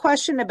have a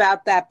question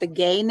about that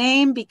Begay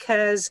name,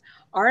 because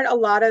aren't a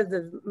lot of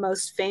the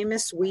most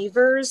famous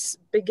weavers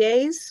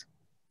Begays?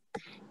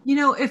 You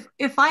know,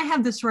 if I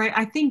have this right,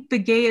 I think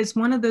Begay is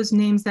one of those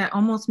names that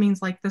almost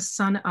means like the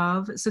son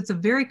of, so it's a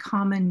very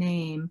common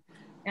name.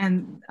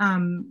 And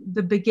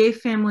the Begay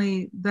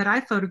family that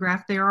I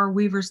photographed, there are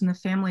weavers in the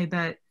family,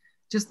 but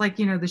just like,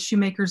 you know, the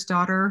shoemaker's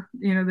daughter,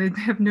 you know, they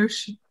have no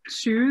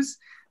shoes.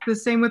 The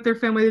same with their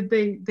family,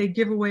 they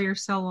give away or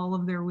sell all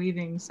of their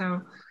weaving.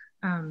 So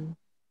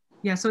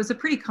yeah, so it's a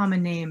pretty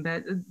common name,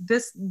 but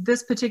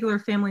this particular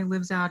family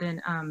lives out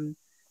in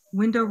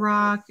Window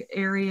Rock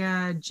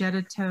area,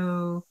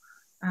 Jettato.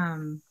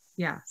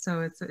 Yeah,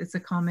 so it's a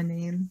common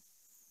name.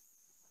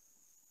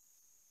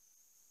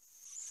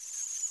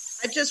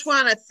 I just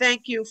want to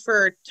thank you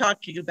for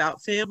talking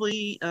about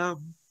family.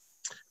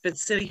 Been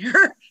sitting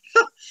here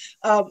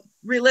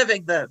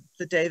reliving the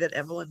day that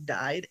Evelyn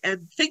died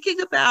and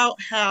thinking about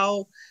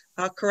how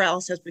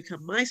Corrales has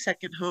become my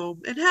second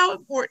home and how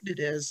important it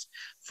is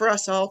for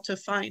us all to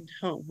find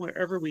home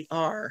wherever we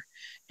are.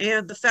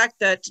 And the fact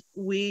that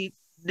we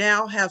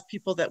now have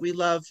people that we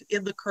love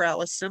in the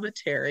Corrales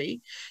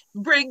Cemetery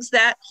brings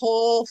that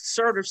whole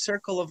sort of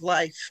circle of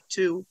life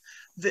to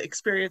the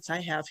experience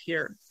I have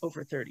here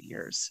over 30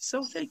 years.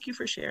 So thank you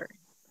for sharing.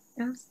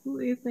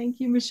 Absolutely. Thank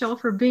you, Michelle,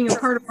 for being a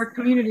part of our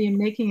community and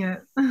making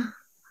it.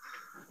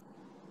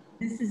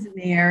 This is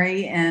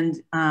Mary,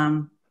 and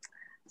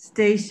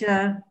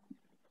Stacia,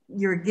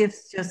 your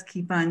gifts just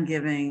keep on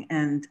giving,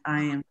 and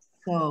I am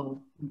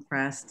so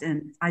impressed.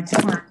 And I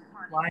just want to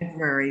thank the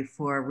library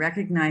for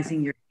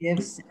recognizing your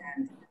gifts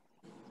and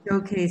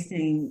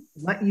showcasing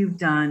what you've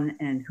done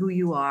and who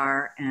you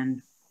are,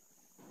 and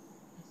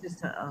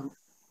it's just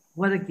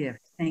what a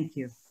gift. Thank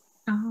you.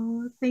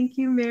 Oh, thank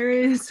you,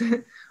 Maris.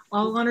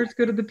 All honors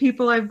go to the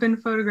people I've been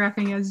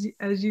photographing, as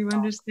you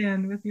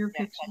understand with your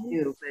Yes, pictures. I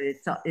do,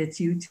 but it's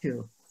you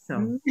too.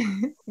 So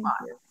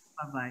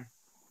bye-bye.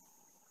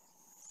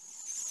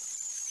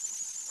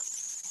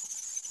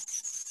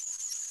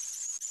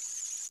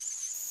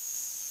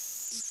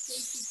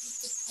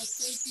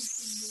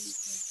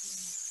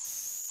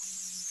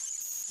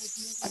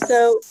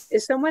 So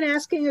is someone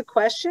asking a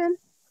question?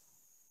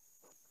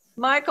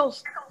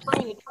 Michael's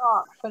trying to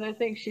talk, but I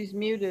think she's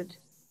muted.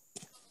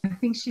 I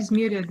think she's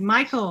muted.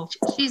 Michael.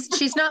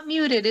 She's not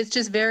muted. It's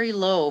just very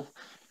low.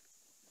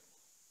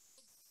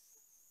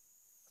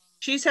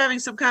 She's having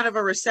some kind of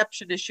a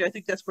reception issue. I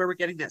think that's where we're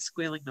getting that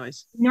squealing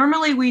noise.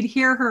 Normally we'd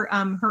hear her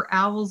her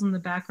owls in the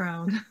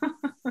background.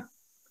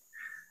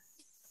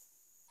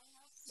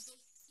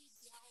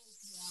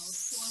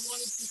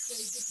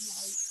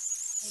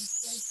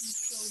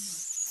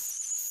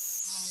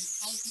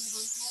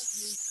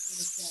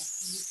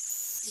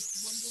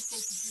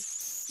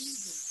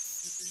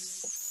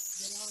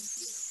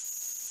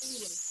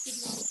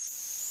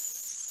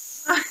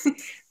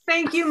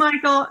 Thank you,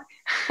 Michael.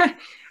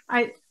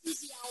 I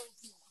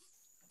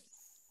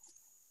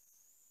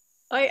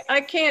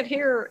can't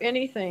hear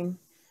anything.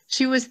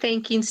 She was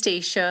thanking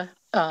Stacia.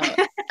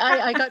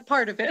 I got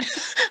part of it,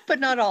 but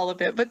not all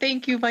of it. But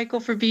thank you, Michael,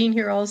 for being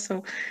here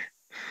also.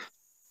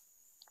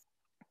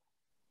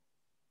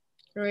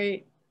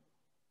 Great.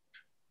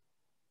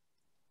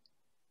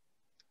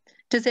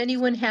 Does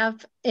anyone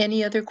have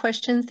any other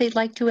questions they'd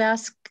like to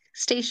ask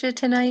Stacia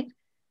tonight?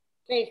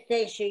 Say,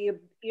 Stacia,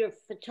 your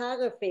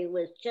photography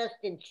was just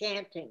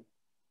enchanting.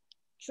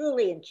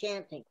 Truly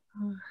enchanting.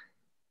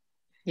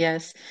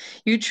 Yes,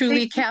 you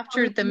truly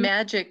captured the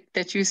magic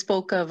that you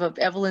spoke of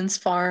Evelyn's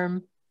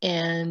farm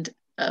and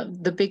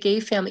the Big A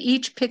family.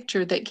 Each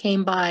picture that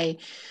came by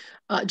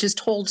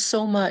just holds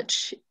so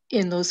much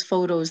in those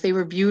photos. They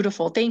were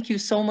beautiful. Thank you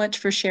so much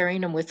for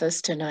sharing them with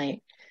us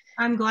tonight.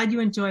 I'm glad you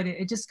enjoyed it.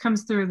 It just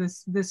comes through.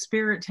 The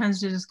spirit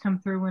tends to just come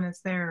through when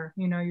it's there.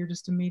 You know, you're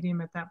just a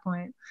medium at that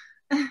point.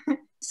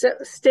 So,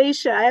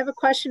 Stacia, I have a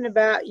question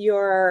about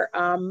your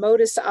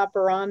modus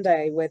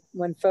operandi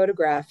when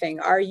photographing.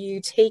 Are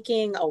you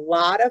taking a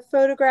lot of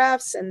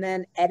photographs and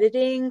then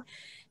editing,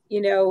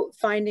 you know,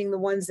 finding the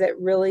ones that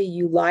really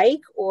you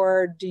like,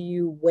 or do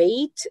you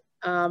wait?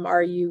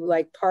 Are you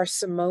like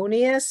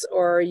parsimonious,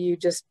 or are you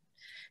just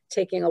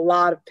taking a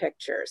lot of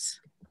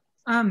pictures?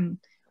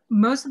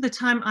 Most of the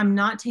time I'm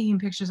not taking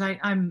pictures.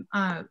 I'm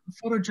a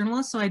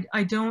photojournalist, so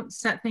I don't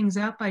set things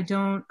up. I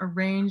don't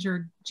arrange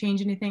or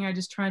change anything. I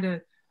just try to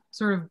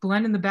sort of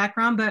blend in the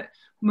background. But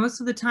most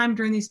of the time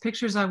during these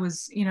pictures, I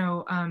was, you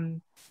know,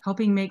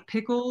 helping make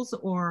pickles,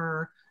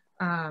 or,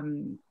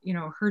 you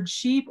know, herd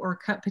sheep, or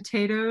cut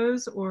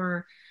potatoes,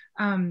 or,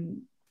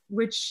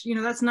 which, you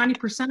know, that's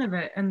 90% of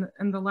it. And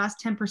the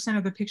last 10%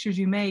 of the pictures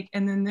you make.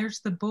 And then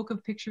there's the bulk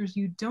of pictures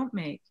you don't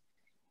make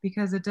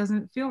because it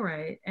doesn't feel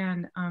right.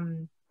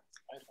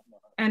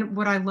 And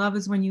what I love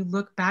is when you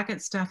look back at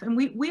stuff, and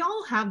we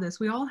all have this,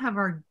 we all have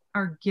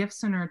our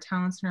gifts and our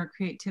talents and our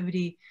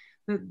creativity,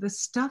 the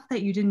stuff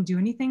that you didn't do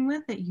anything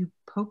with, that you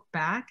poke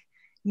back,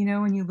 you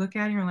know, when you look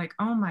at it, you're like,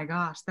 oh my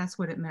gosh, that's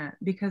what it meant,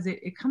 because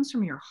it comes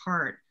from your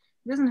heart.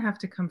 It doesn't have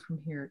to come from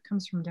here. It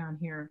comes from down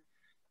here.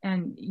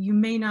 And you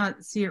may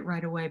not see it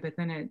right away, but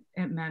then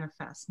it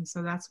manifests. And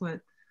so that's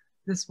what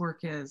this work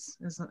is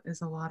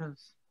a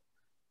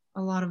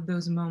lot of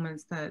those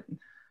moments that,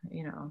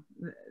 you know,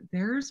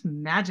 there's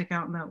magic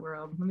out in that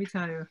world, let me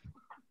tell you.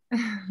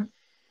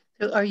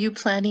 So are you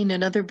planning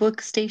another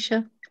book,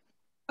 Stacia?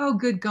 Oh,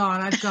 good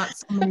God, I've got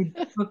so many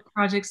book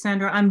projects,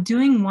 Sandra. I'm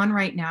doing one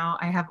right now.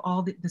 I have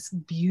all this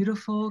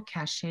beautiful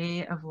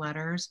cachet of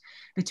letters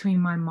between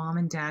my mom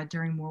and dad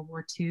during World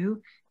War II.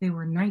 They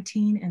were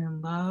 19 and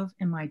in love,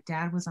 and my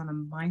dad was on a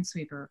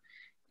minesweeper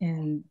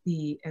in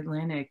the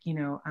Atlantic, you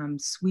know,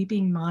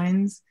 sweeping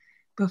mines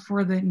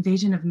before the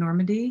invasion of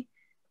Normandy.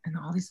 And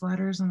all these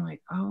letters, I'm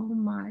like, oh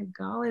my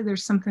golly,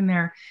 there's something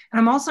there. And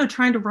I'm also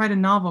trying to write a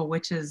novel,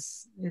 which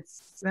is,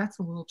 that's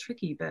a little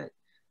tricky, but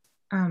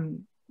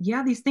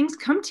yeah, these things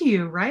come to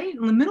you, right?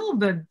 In the middle of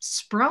the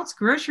Sprouts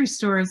grocery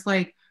store, it's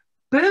like,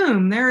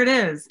 boom, there it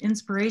is,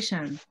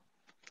 inspiration.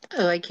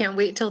 Oh, I can't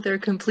wait till they're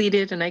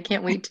completed, and I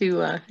can't wait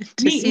to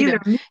Me see either.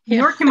 them.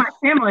 Nor can my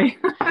family.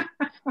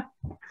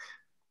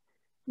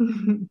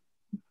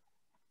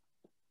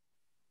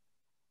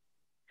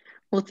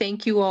 Well,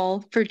 thank you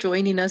all for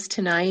joining us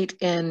tonight.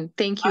 And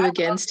thank you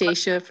again,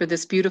 Stacia, for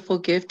this beautiful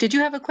gift. Did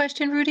you have a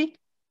question, Rudy?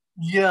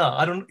 Yeah,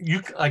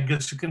 I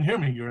guess you can hear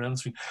me. You're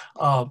answering.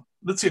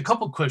 Let's see, a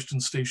couple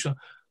questions, Stacia.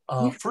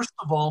 First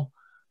of all,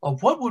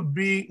 what would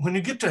be, when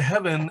you get to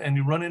heaven and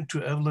you run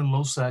into Evelyn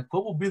Losack,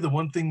 what will be the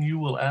one thing you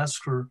will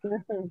ask her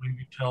when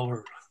you tell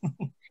her?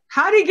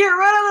 How do you get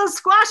rid of those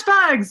squash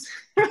bugs?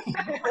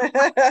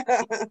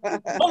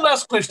 One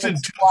last question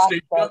too,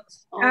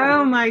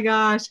 oh my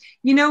gosh.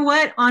 You know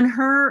what? On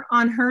her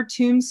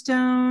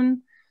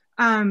tombstone,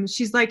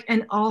 she's like,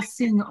 and I'll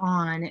sing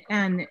on.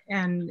 And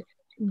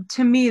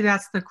to me,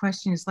 that's the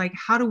question, is like,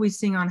 how do we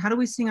sing on? How do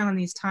we sing on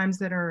these times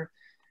that are,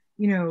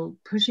 you know,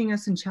 pushing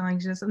us and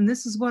challenging us? And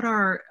this is what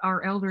our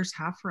elders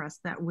have for us,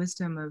 that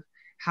wisdom of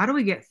how do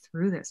we get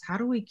through this? How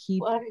do we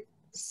keep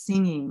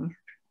singing?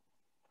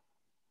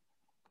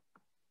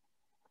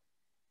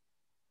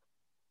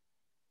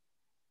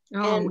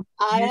 And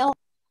I'll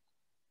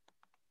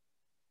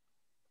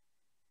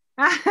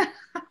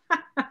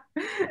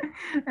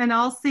and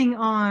I'll sing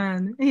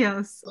on.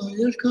 Yes.